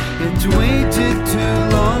 It's waited too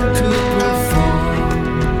long to perform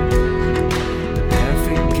the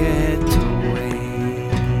perfect getaway.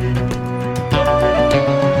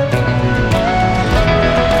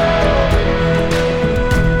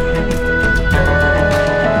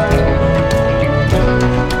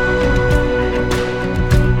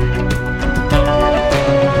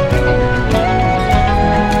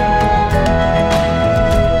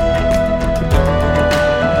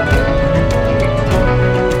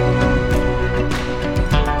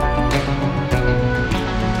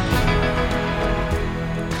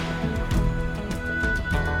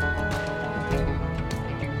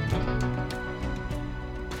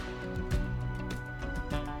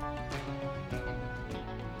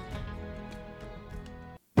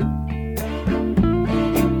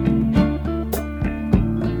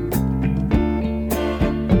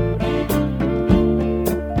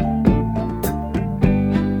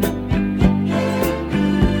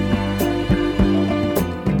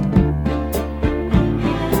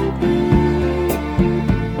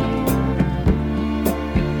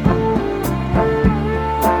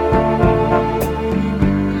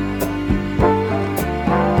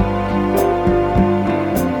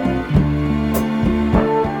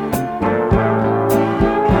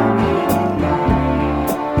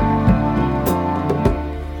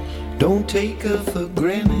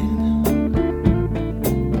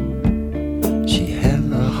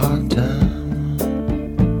 time.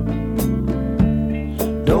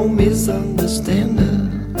 Don't misunderstand her.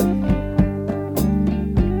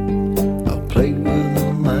 I'll play with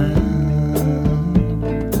her mind.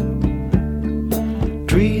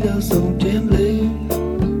 Treat her so gently.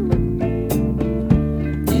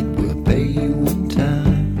 It will pay you in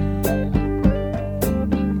time.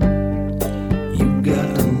 You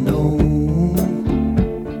gotta know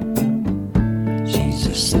she's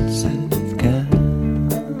a sensitive kind.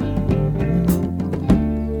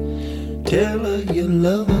 Tell her you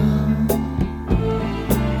love her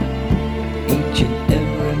each and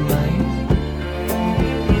every night.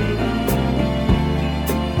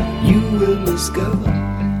 You will discover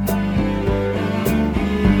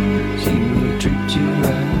she will treat you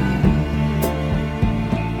right.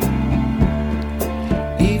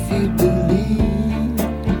 If you believe,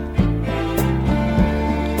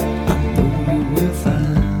 I know you will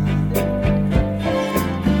find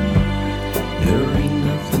there ain't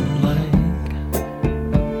nothing like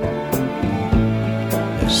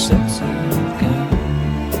a sensitive kind.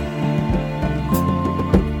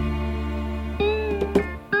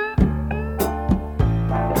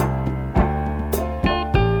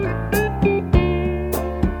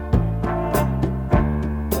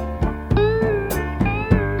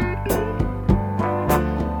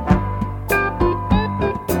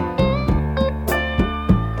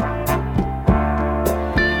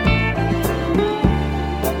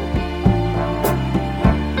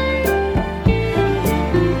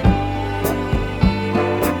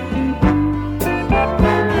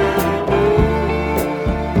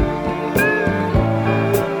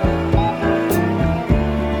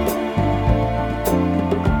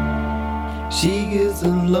 She gets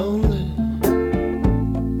lonely,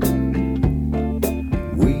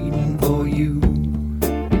 waiting for you.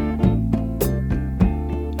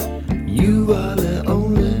 You are the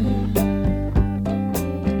only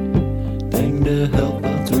thing to help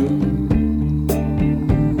her through.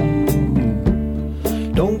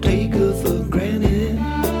 Don't take her for granted.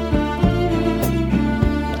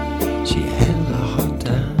 She has a hard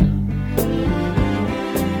time.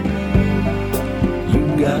 You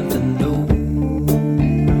got to know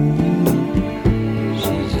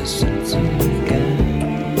she's a sensitive kind.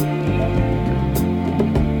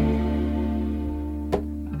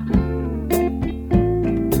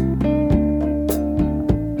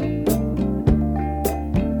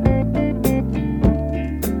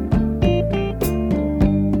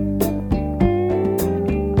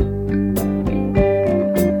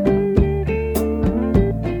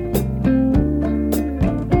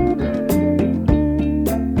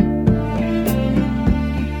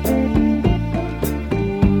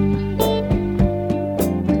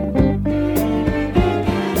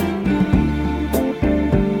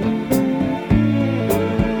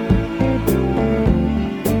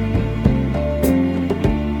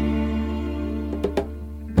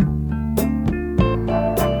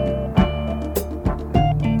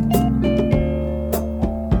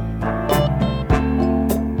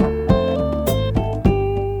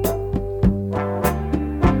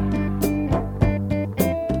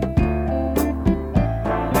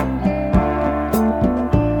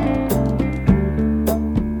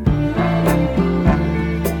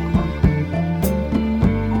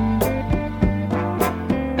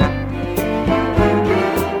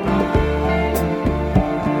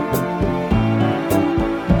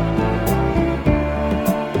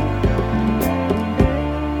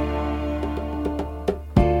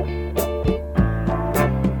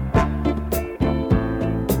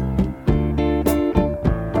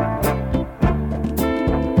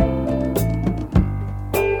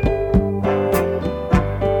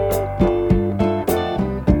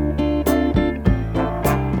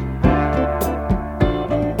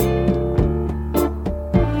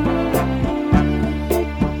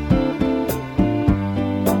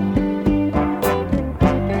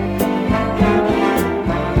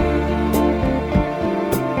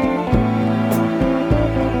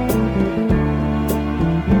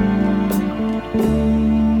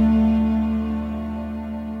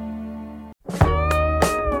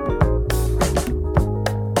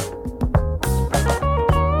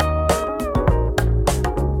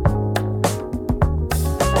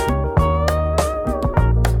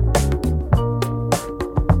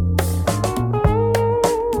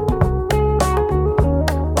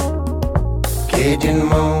 Pigeon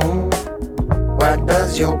moon, where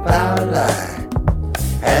does your power lie?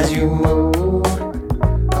 As you move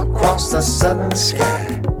across the southern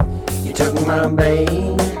sky, you took my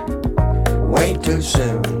babe way too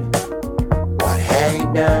soon. What have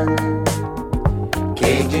you done?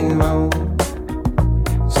 Cajun moon,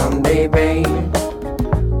 someday day, baby,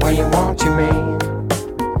 when you want your man,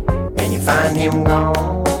 and you find him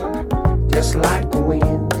gone, just like the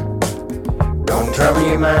wind. Don't trouble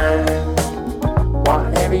your mind,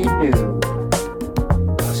 whatever you do,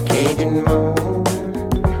 'cause Cajun Moon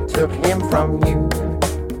took him from you.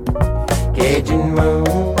 Cajun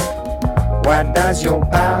Moon, why does your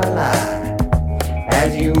power lie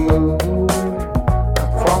as you move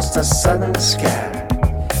across the southern sky?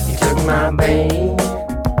 You took my babe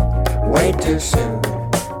way too soon.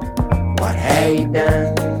 What have you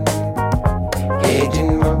done, Cajun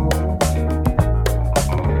Moon?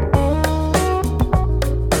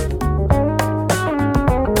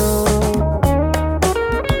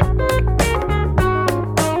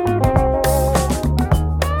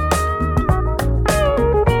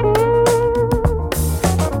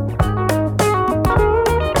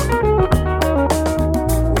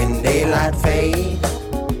 When daylight fades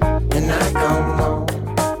and night comes on,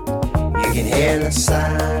 you can hear the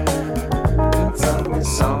silence of the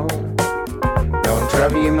song. Don't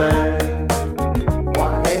trouble your mind,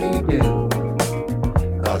 whatever you do,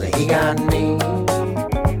 'cause he got me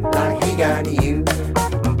like he got you.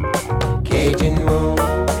 Cajun Moon,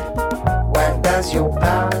 where does your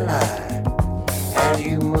power lie as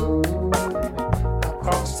you move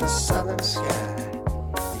across the southern sky?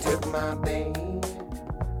 You took my babe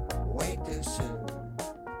way too soon.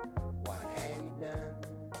 What have you done?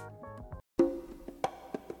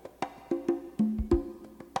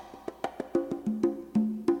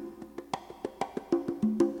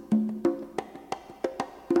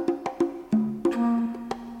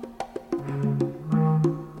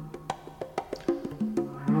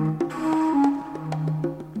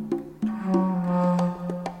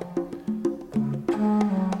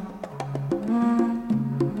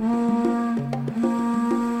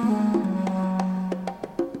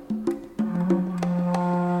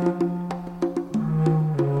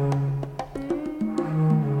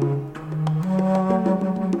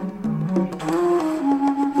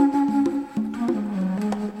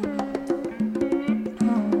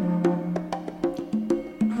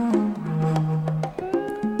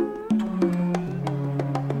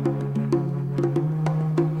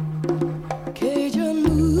 Cajun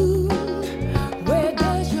moon, where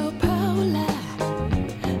does your power lie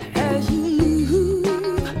as you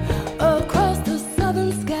move across the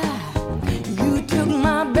southern sky?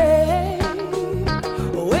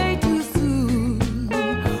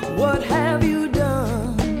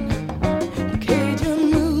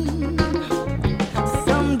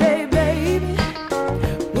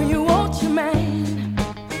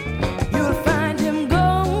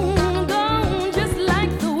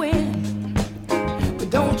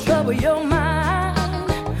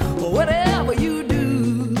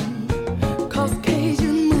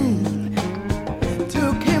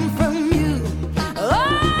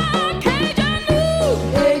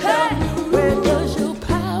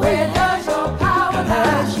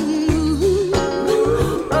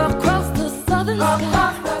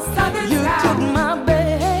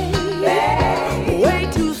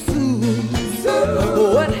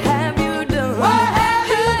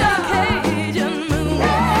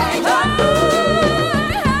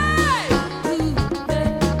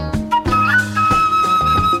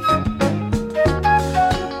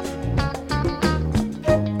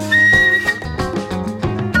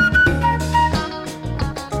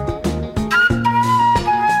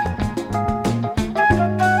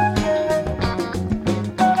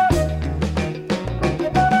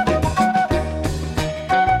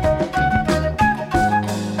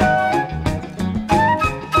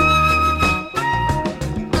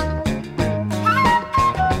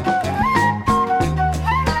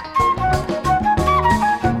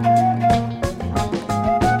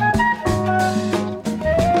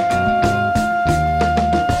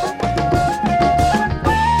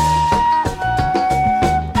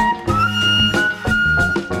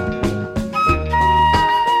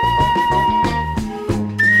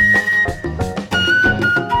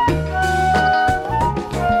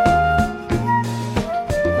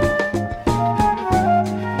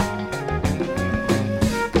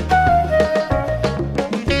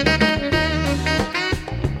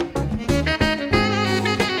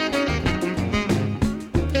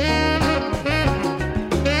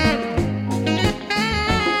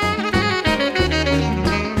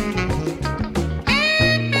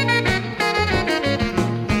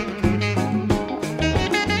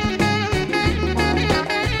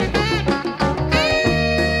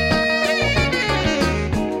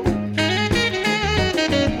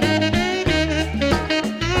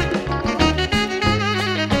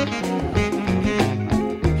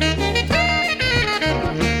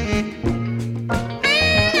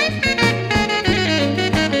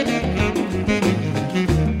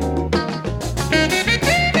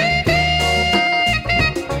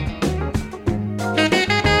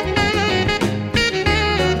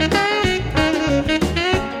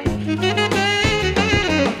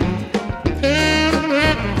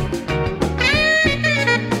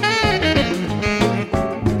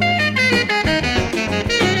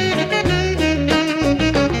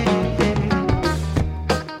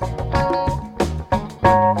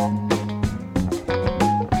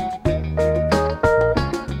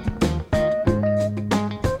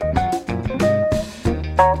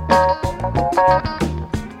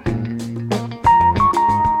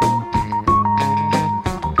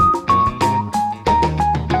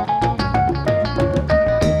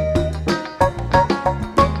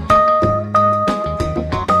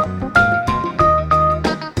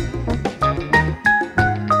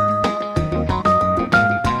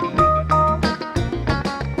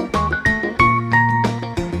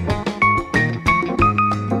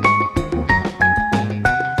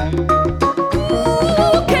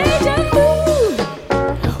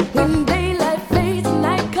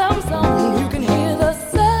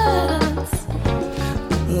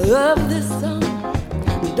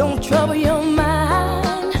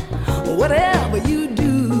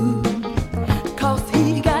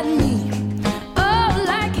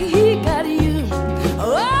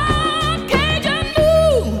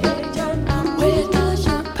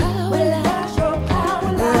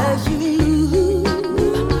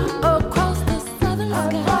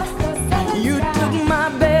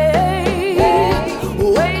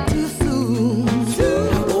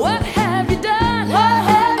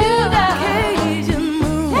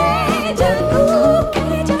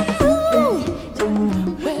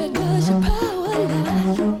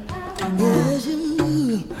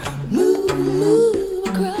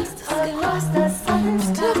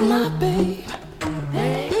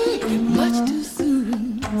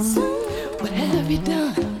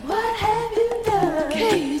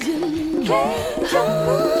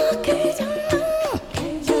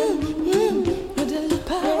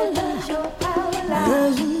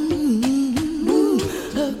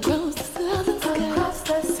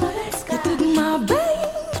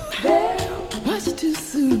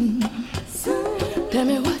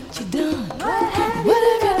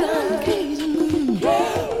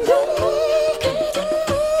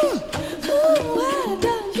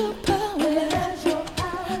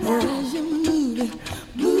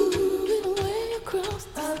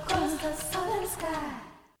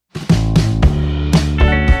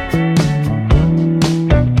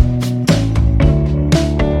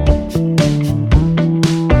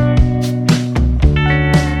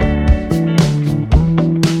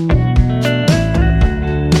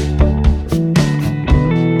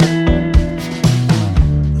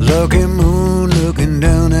 Lucky moon looking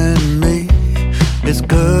down at me. It's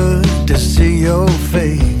good to see your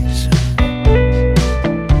face.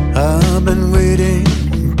 I've been waiting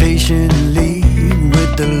patiently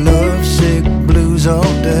with the lovesick blues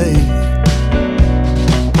all day.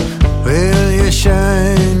 Well, you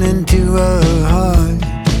shine into our heart,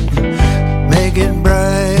 make it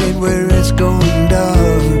bright where it's going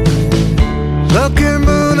dark. Lucky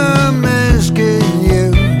moon, I'm asking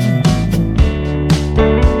you.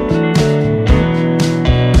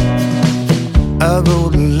 I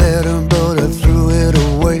wrote a letter, but I threw it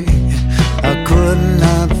away. I could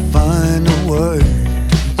not find the words.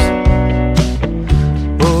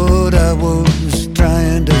 What I was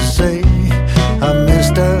trying to say, I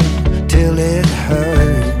missed her till it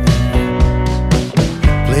hurt.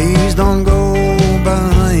 Please don't go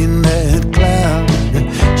behind that cloud.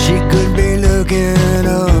 She could be looking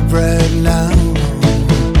up right now.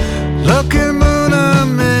 Lucky moon,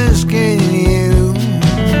 I'm asking you.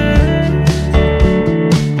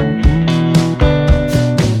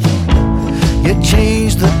 You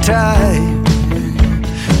changed the tide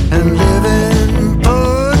and live in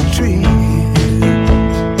poetry.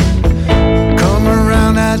 Come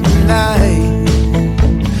around at night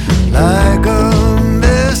like a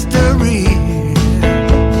mystery.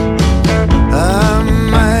 I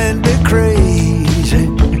might be crazy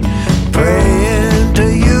praying to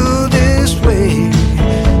you this way.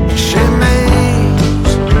 She means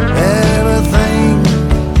everything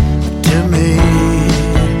to me.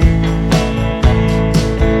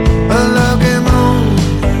 A lucky moon,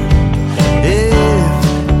 if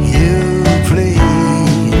you please.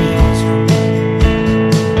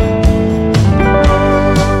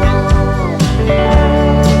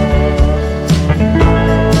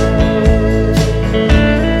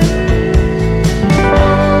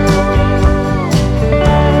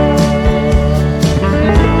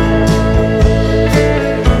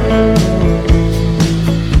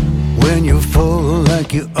 When you're full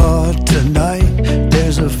like you are tonight,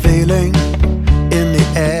 there's a feeling in the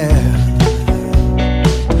air,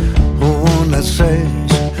 one that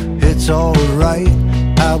says it's alright,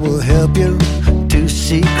 I will help you to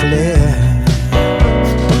see clear.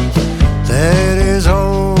 That is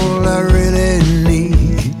all I really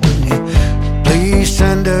need. Please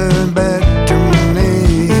send her back to me.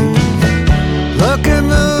 Lucky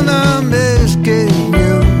moon, I'm asking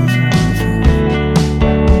you.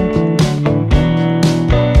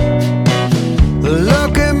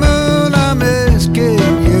 Lucky moon, I'm asking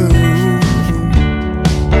you.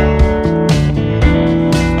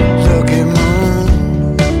 Lucky moon.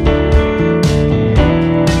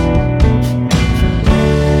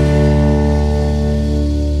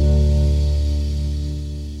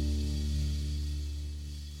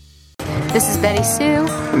 This is Betty Sue.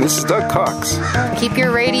 And this is Doug Cox. Keep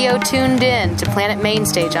your radio tuned in to Planet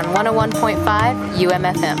Mainstage on 101.5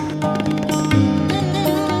 UMFM.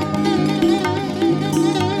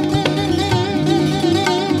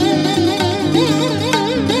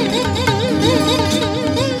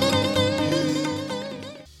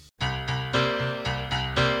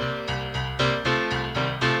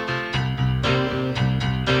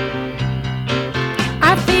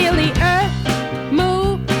 I feel the earth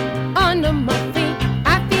move under my feet.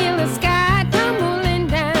 I feel the sky tumbling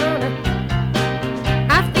down.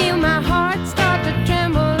 I feel my heart start to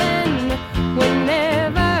trembling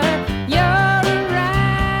whenever you're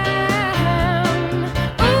around.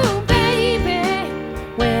 Oh, baby,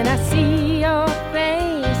 when I see your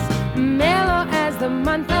face, mellow as the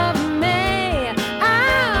month of May.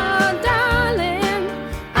 Oh, darling,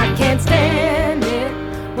 I can't stand it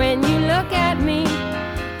when you look at me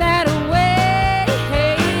that way.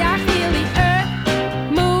 I feel the earth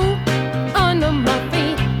move under my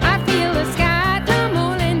feet. I feel the sky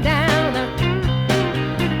tumbling down.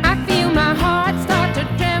 I feel my heart start to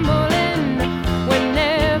trembling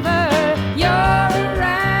whenever you're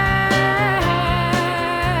around.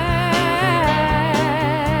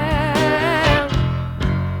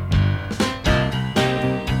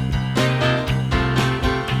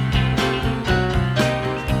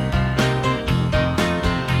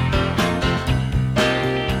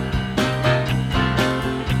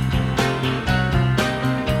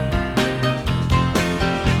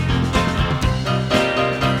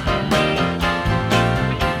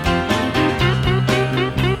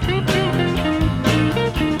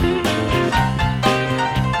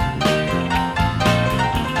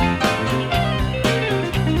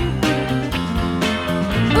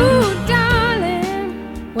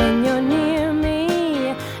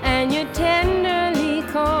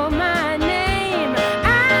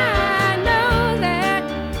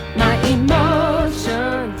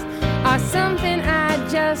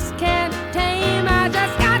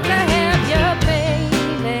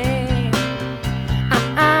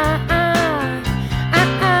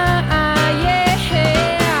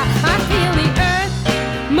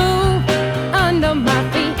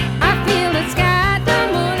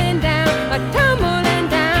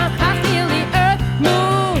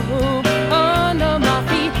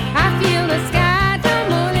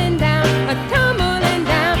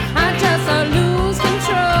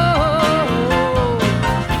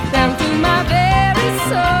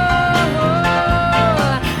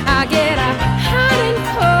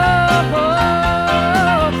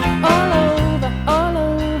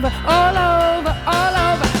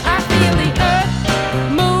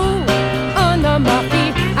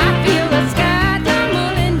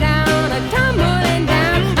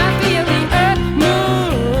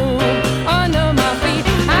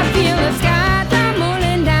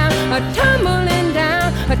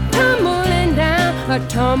 a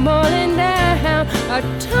tumbling down,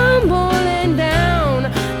 a tumbling down,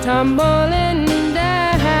 tumbling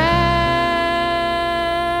down.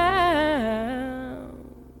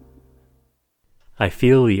 I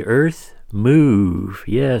Feel the Earth Move.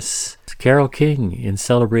 Yes, it's Carole King in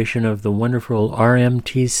celebration of the wonderful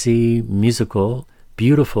RMTC musical,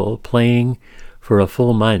 Beautiful, playing for a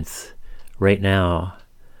full month right now.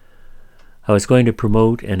 I was going to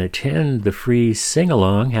promote and attend the free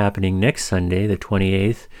sing-along happening next Sunday, the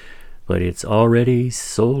 28th, but it's already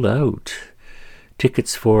sold out.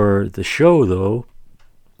 Tickets for the show, though,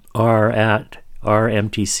 are at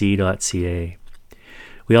rmtc.ca.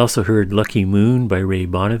 We also heard Lucky Moon by Ray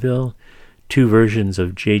Bonneville, two versions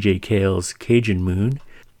of J.J. Cale's Cajun Moon,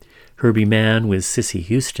 Herbie Mann with Cissy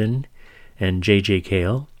Houston and J.J.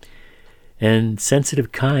 Cale, and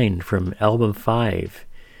Sensitive Kind from Album 5,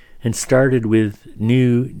 and started with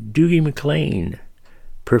new Dougie MacLean,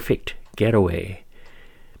 Perfect Getaway.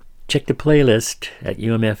 Check the playlist at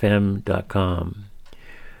umfm.com.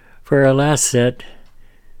 For our last set,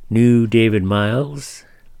 new David Miles,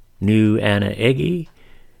 new Anna Eggy,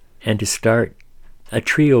 and to start, a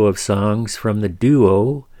trio of songs from the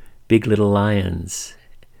duo Big Little Lions,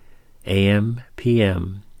 AM,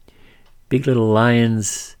 PM. Big Little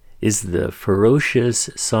Lions is the ferocious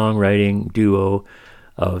songwriting duo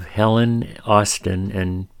of Helen Austin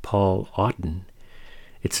and Paul Otten.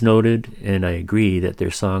 It's noted, and I agree, that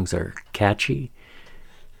their songs are catchy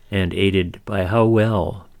and aided by how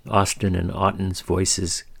well Austin and Otten's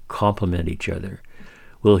voices complement each other.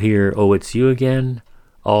 We'll hear Oh It's You Again,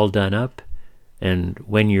 All Done Up, and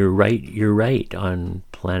When You're Right on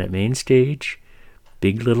Planet Mainstage.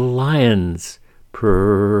 Big Little Lions,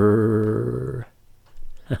 purr.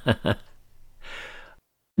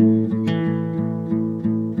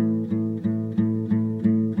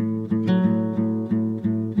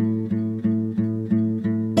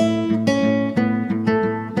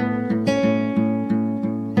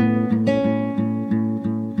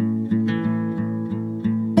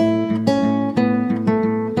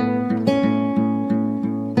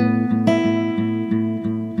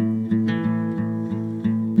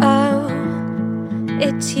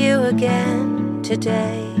 It's you again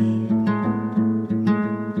today.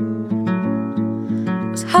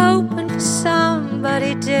 Was hoping for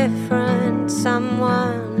somebody different,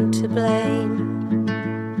 someone to blame.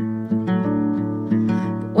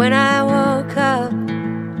 But when I woke up,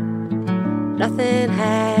 nothing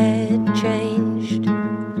had changed.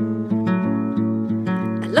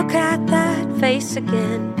 I look at that face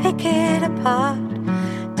again, pick it apart,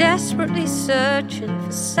 desperately searching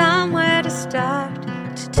for somewhere to start.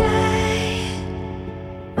 Today,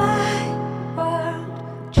 my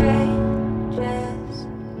world changes.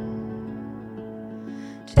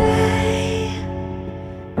 Today,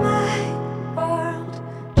 my world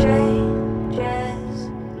changes.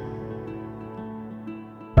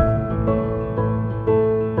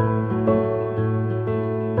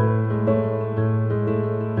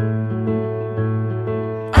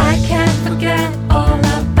 I can't forget all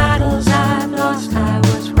the battles I've lost. I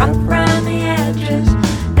was rough around the edges.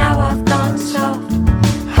 Now I've gone soft.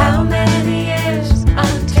 How many years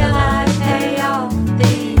until I pay off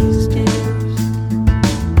these dues?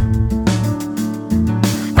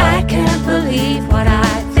 I can't believe what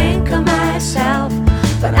I think of myself,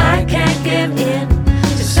 but I can't give in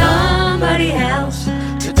to somebody else.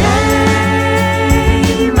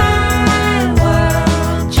 Today my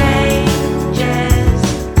world changes.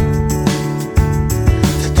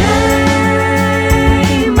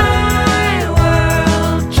 Today my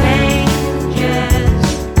world changes.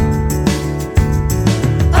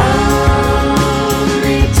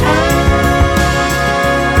 Only time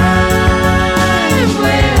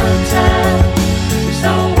will tell.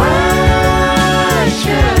 So what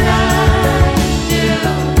should I do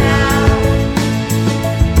now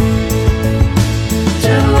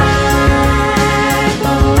to wipe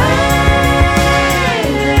away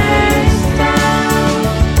this doubt?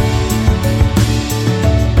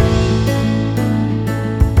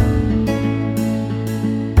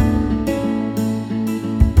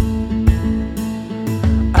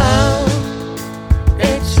 Oh,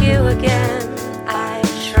 it's you again, I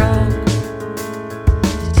shrug.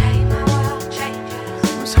 Today my world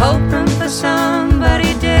changes. Was hoping for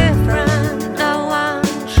somebody different, no one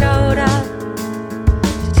showed up.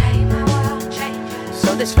 Today my world changes.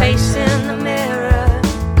 So this face in the mirror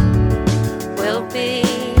will be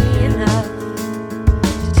enough.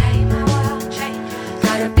 Today my world changes.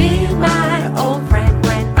 Gotta be my old friend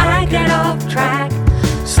when I get off track.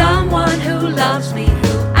 Someone who loves me,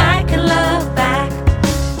 who I can love back.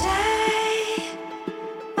 Today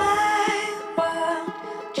my world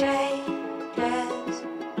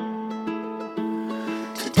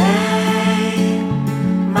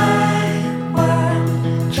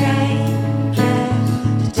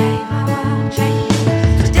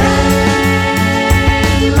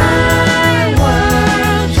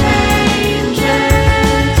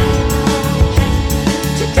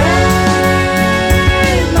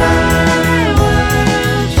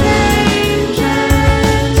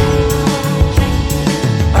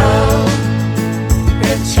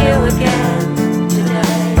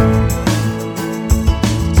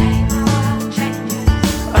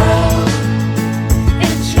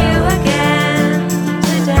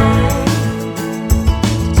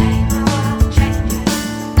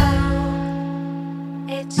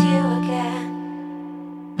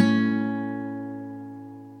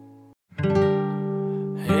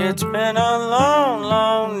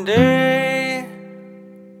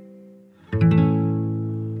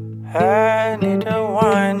I need to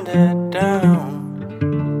wind it down.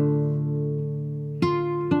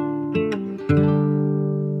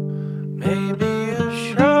 Maybe you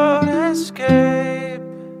should escape.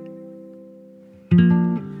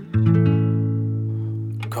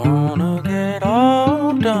 Gonna get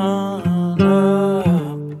all done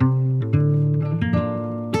up.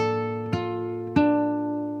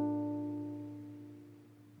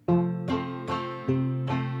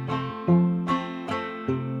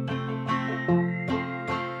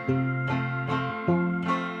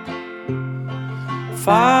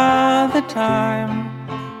 Father Time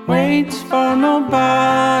waits for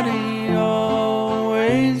nobody,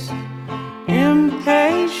 always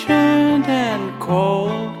impatient and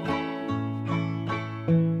cold.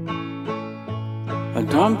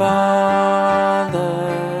 Don't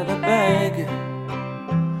bother to beg,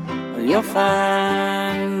 you'll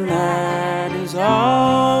find that he's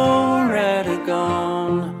already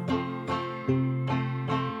gone.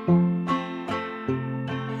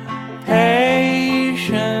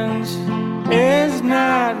 Patience is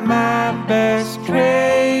not my best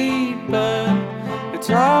trait, but it's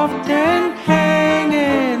often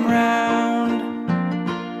hanging round.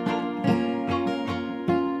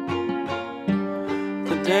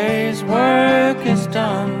 The day's work is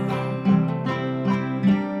done,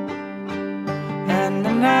 and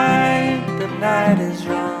the night is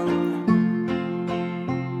young.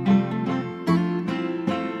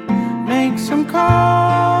 Make some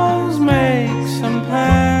calls, make some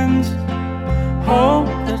plans, hope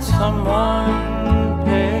that someone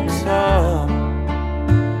picks up.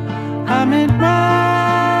 I'm at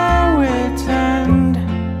my wit's end,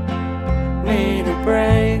 need a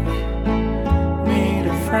break, need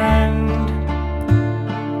a friend,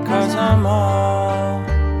 'cause I'm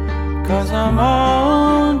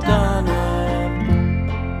all done up.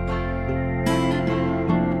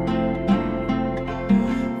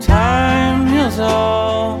 Time heals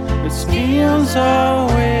all, it steals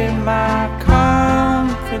away my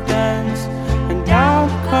confidence, and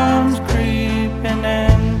doubt comes creeping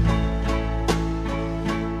in.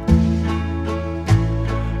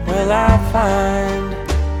 Will I find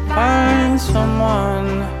someone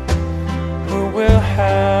who will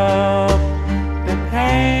help me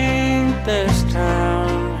paint this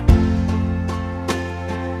town?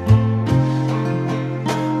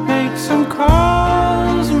 Make some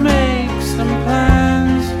calls, make some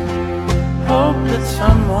plans, hope that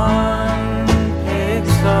someone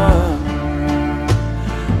picks up.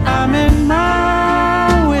 I'm in my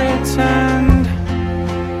wit's end,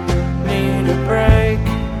 need a break,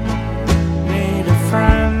 need a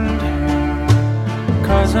friend,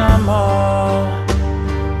 'cause I'm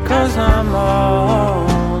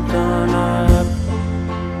all done up.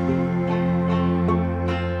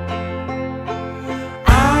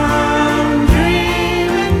 I'm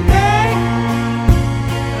dreaming big,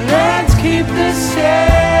 let's keep this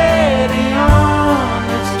city on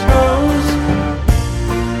its toes.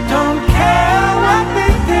 Don't care what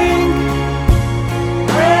they think,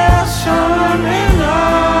 wear some in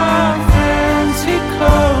our fancy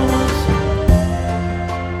clothes.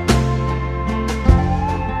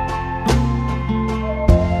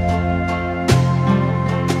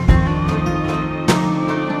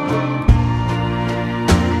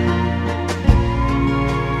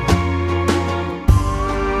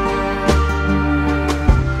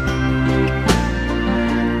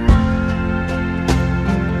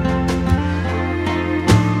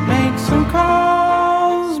 Make some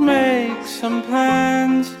calls, make some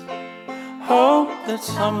plans, hope that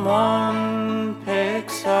someone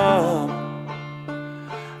picks up.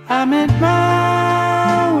 I'm at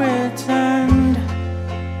my wit's end,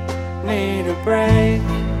 need a break,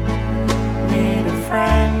 need a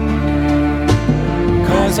friend,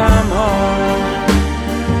 'cause I'm all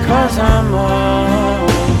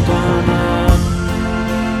done up.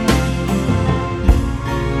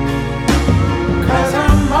 'Cause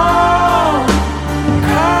I'm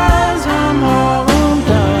all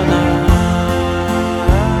done up.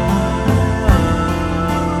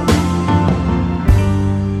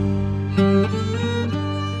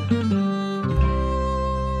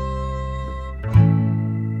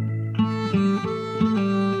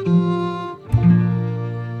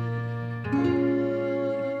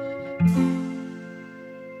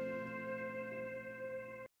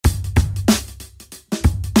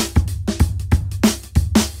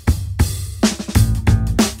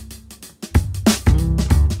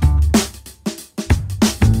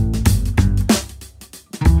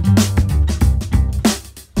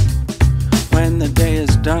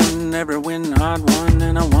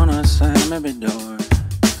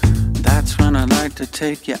 That's when I like to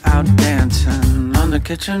take you out dancing on the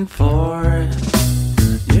kitchen floor.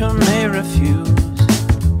 You may refuse,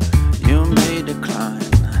 you may decline,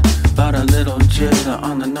 but a little jitter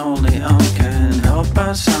on the Noleon can help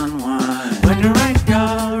us unwind. When you're right,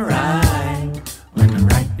 you're right. When you're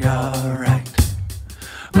right, you're right.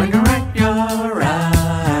 When you're right, you're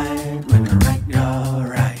right. When you're right, you're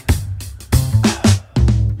right.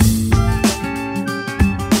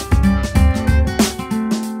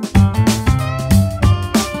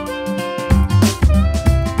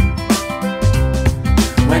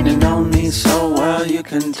 When you know me so well, you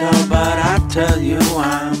can tell, but I tell you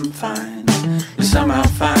I'm fine. You somehow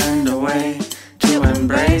find a way to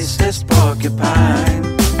embrace this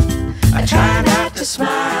porcupine. I try not to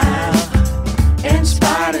smile in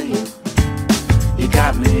spite of you. You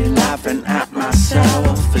got me laughing at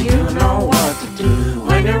myself, for you know what to do.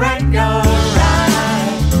 When you're right, you're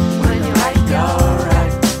right. When you're right, you're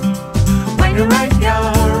right. When you're right,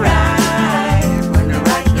 you're right. When you're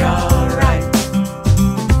right, you're right.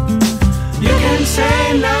 You can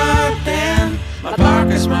say nothing, my bark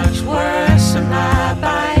is much worse than my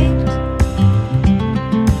bite.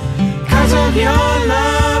 'Cause of your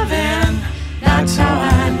loving, that's how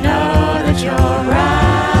I know that you're right.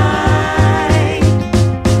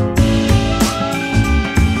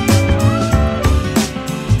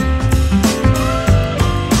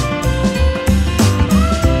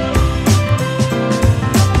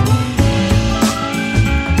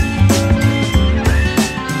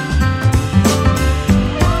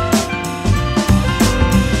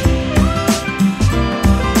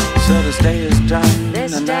 So this day is done,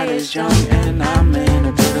 the night is young, and I'm in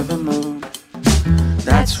a bit of a mood.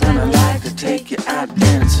 That's when I like to take you out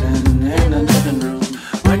dancing in the living room.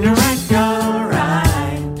 When you're right, you're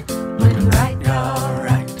right. When you're right, you're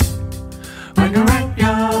right. When you're right,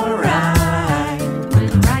 you're right. When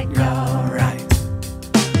you're right, you're right.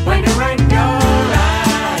 When you're right, you're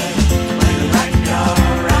right. When you're right, you're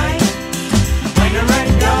right. When you're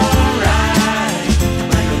right, you're right.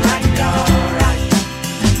 When you're right, you're right.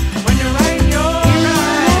 When you're right, you're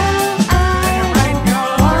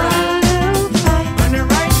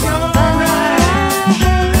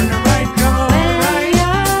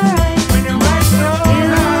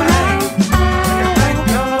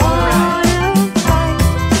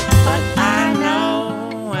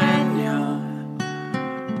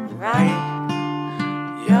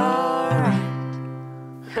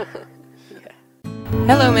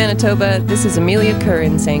Hello, Manitoba. This is Amelia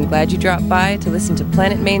Curran saying glad you dropped by to listen to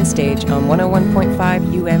Planet Mainstage on 101.5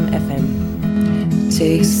 UMFM.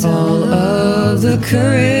 Takes all of the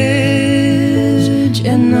courage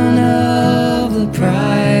and none of the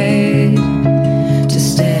pride to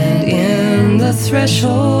stand in the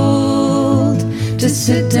threshold, to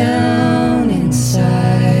sit down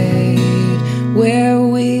inside where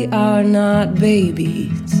we are not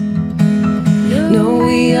babies. No,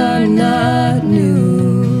 we are not new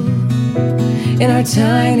in our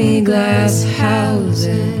tiny glass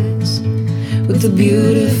houses with a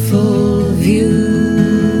beautiful view.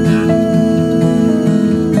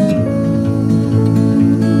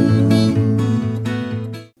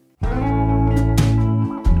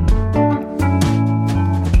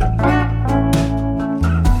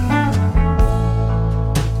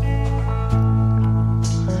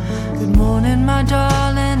 Good morning, my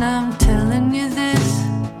darling, I'm telling you this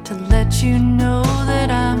to let you know that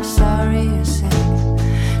I'm sorry you're sick.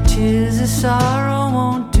 Tears of sorrow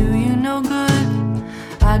won't do you no good.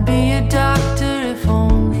 I'd be a doctor if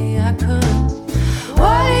only I could.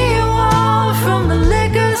 What do you want from the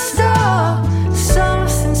liquor store?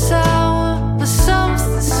 Something sour or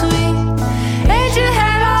something sweet? Ain't you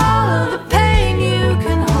had all of the pain you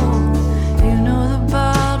can hold? You know the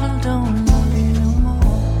bottle don't love you no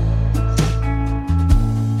more.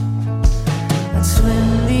 I'd swim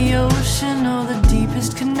the ocean or the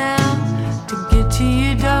deepest canal to get to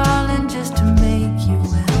you, darling, just to make you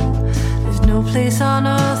well. There's no place on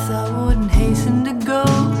earth I wouldn't hasten to go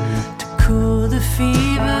to cool the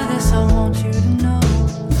fever. This I want you to know.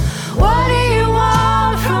 What do you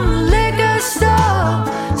want from the liquor store?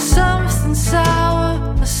 Something sour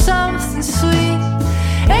or something sweet?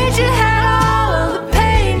 Ain't you had all of the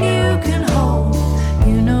pain you can hold?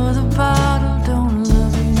 You know the bottle don't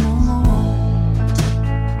love you no more.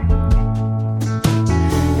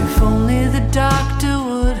 If only the doctor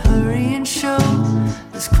would hurry and show.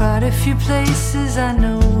 There's quite a few places I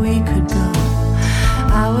know we could go.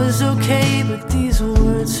 I was okay, but these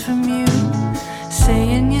words from you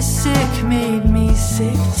saying you're sick made me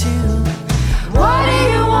sick too. What do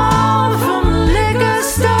you want from the liquor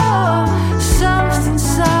store? Something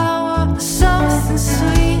sour, something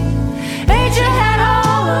sweet?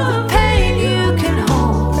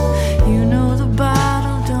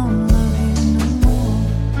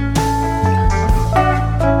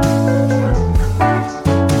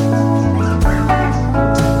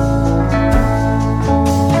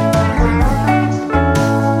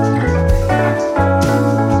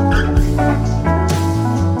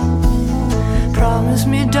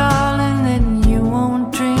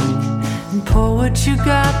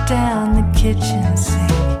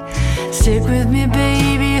 Stick with me,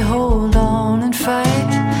 baby, hold on and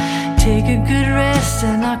fight. Take a good rest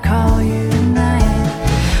and I'll call you tonight.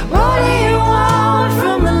 What do you want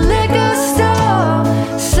from the liquor store?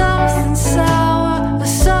 Something sour or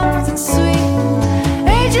something sweet?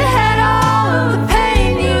 Ain't you had all of the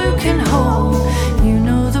pain you can hold? You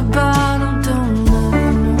know the bottle don't love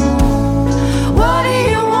you no more. What do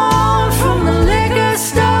you want from the liquor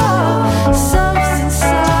store? Something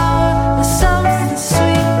sour or something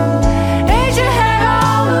sweet? Ain't you had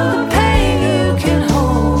all of the pain you can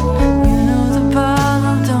hold? You know the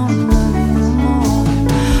bottle don't love you no more.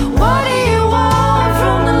 What do you want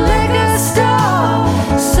from the liquor store?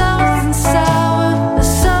 Something sour or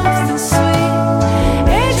something sweet?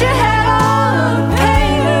 Ain't you had all of the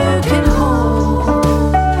pain you can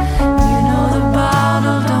hold? You know the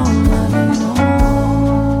bottle don't love you no more.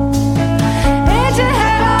 Ain't you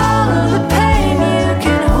had all of the pain you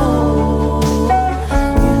can hold?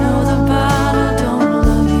 You know the bottle don't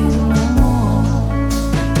love you no more.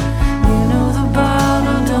 You know the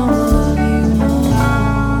bottle don't love you no more.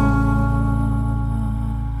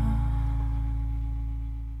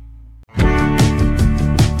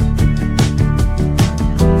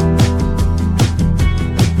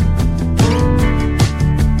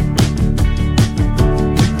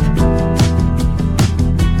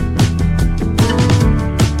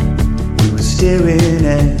 We were staring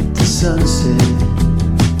at the sunset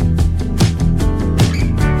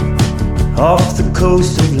off the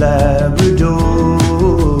coast of Labrador.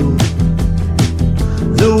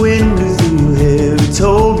 The wind blew through your hair, it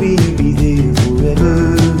told me you'd be there forever.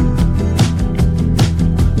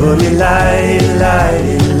 But it lied, it lied,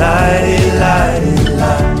 it lied, it lied, it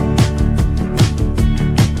lied.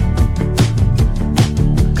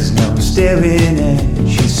 'Cause now I'm staring at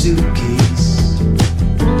your suitcase.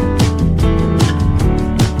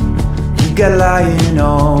 You got lying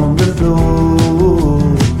on the floor.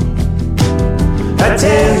 I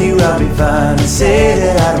tell you I'll be fine and say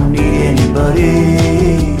that I don't need anybody.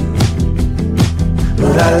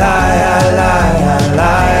 But I lie, I lie, I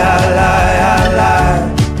lie, I lie, I lie.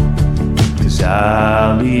 'Cause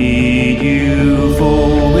I'll need you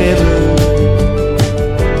forever.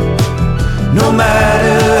 No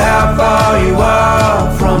matter how far you are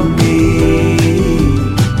from me,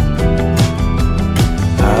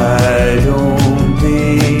 I don't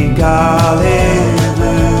think I'll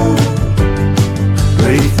ever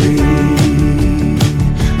break free,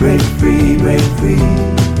 break free, break free,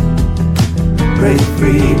 break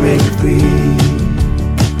free, break free,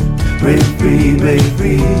 break free, break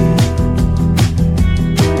free.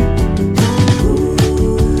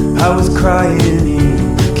 I was crying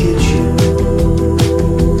in the kitchen.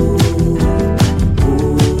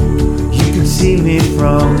 You could see me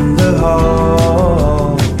from the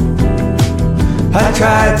hall. I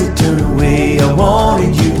tried to turn away, I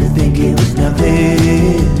wanted you to think it was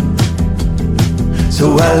nothing. So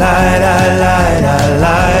I lied, I lied, I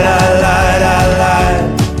lied, I lied, I lied.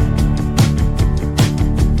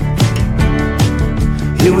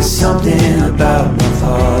 It was something about my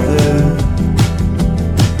father,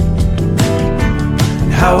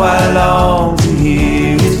 and how I longed to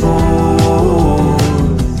hear his voice.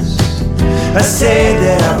 I said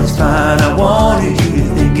that I was fine, I wanted you to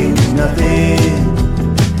think it was nothing.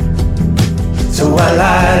 So I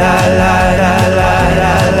lied, I lied, I lied,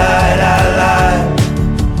 I lied, I lied.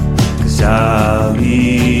 'Cause I'll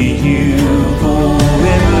need you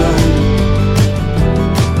forever.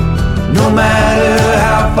 No matter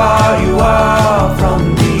how far you are from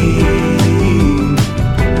me,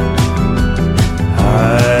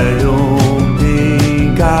 I don't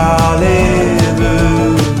think I'll ever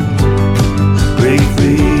break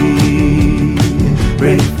free,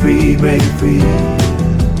 break free, break free.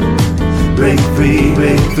 Break free,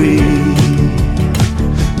 break free,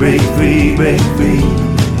 break free, break free,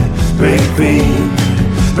 break free,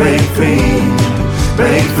 break free,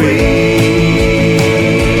 break free.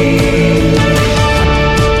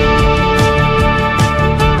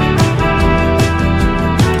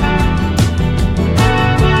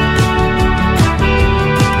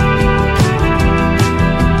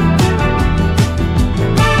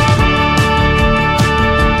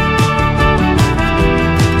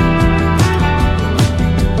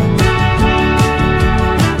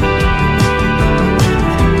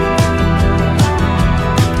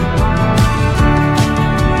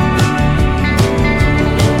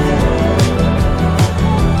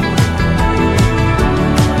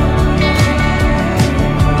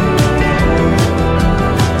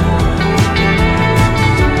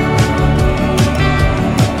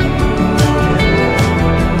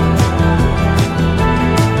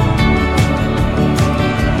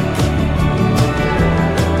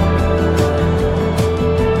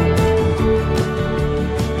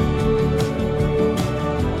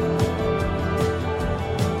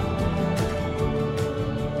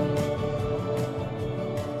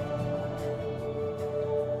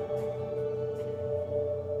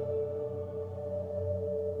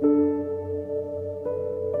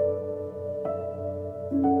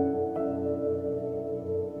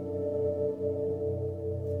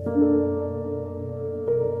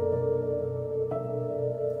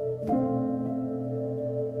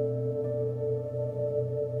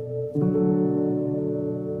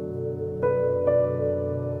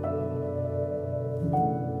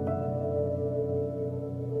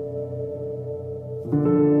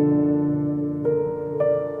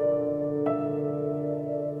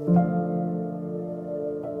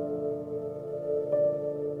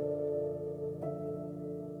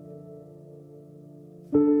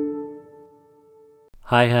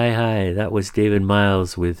 Hi. That was David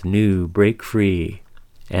Miles with New Break Free.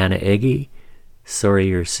 Anna Eggy, Sorry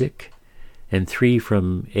You're Sick. And 3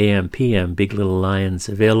 from AM/PM, Big Little Lions,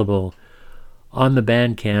 available on the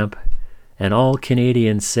Bandcamp, an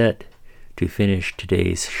all-Canadian set to finish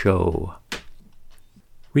today's show.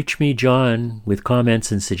 Reach me, John, with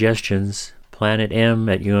comments and suggestions,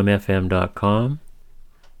 planetm@umfm.com.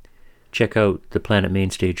 Check out the Planet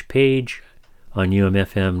Mainstage page on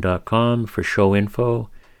umfm.com for show info,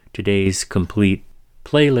 today's complete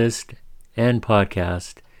playlist and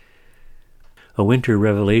podcast. A winter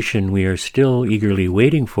revelation we are still eagerly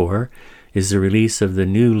waiting for is the release of the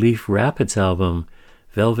new Leaf Rapids album,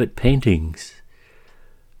 Velvet Paintings.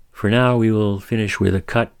 For now, we will finish with a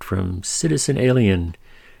cut from Citizen Alien,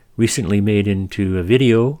 recently made into a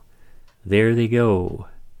video, There They Go.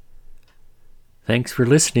 Thanks for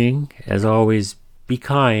listening. As always, be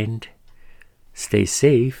kind, stay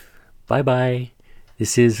safe, bye-bye.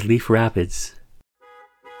 This is Leaf Rapids.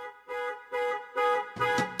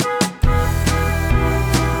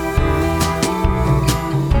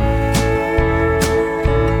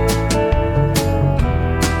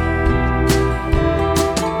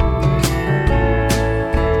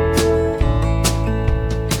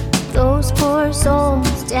 Those poor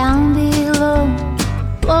souls down below,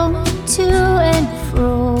 blowing to and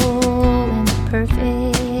fro in the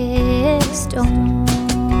perfect storm.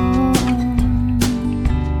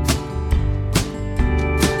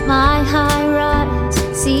 My high rise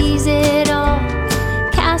sees it all,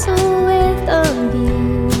 castle with a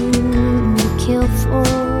view to kill for.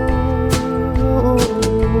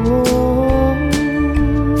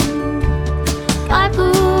 I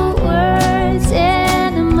put words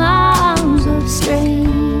in the mouths of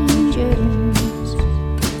strangers,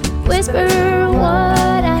 whisper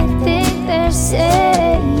what I think they're saying.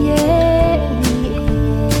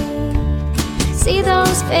 See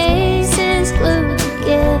those faces glued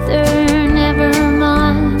together, never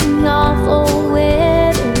mind awful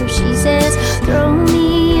weather. She says, throw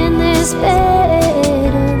me in this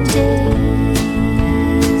bed of daisies.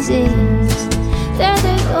 There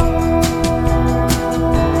they go.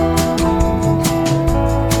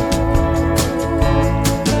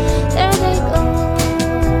 There they go.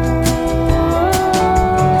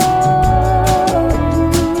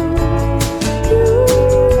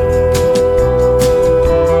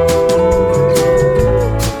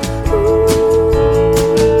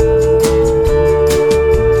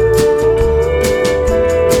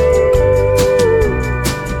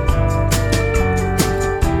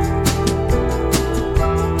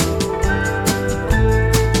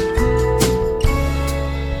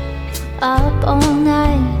 Up all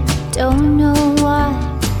night, don't know why,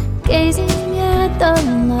 gazing at the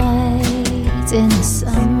lights in the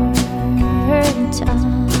summertime.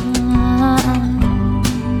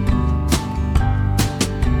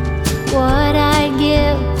 What I'd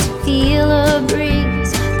give to feel a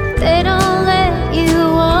breeze, they don't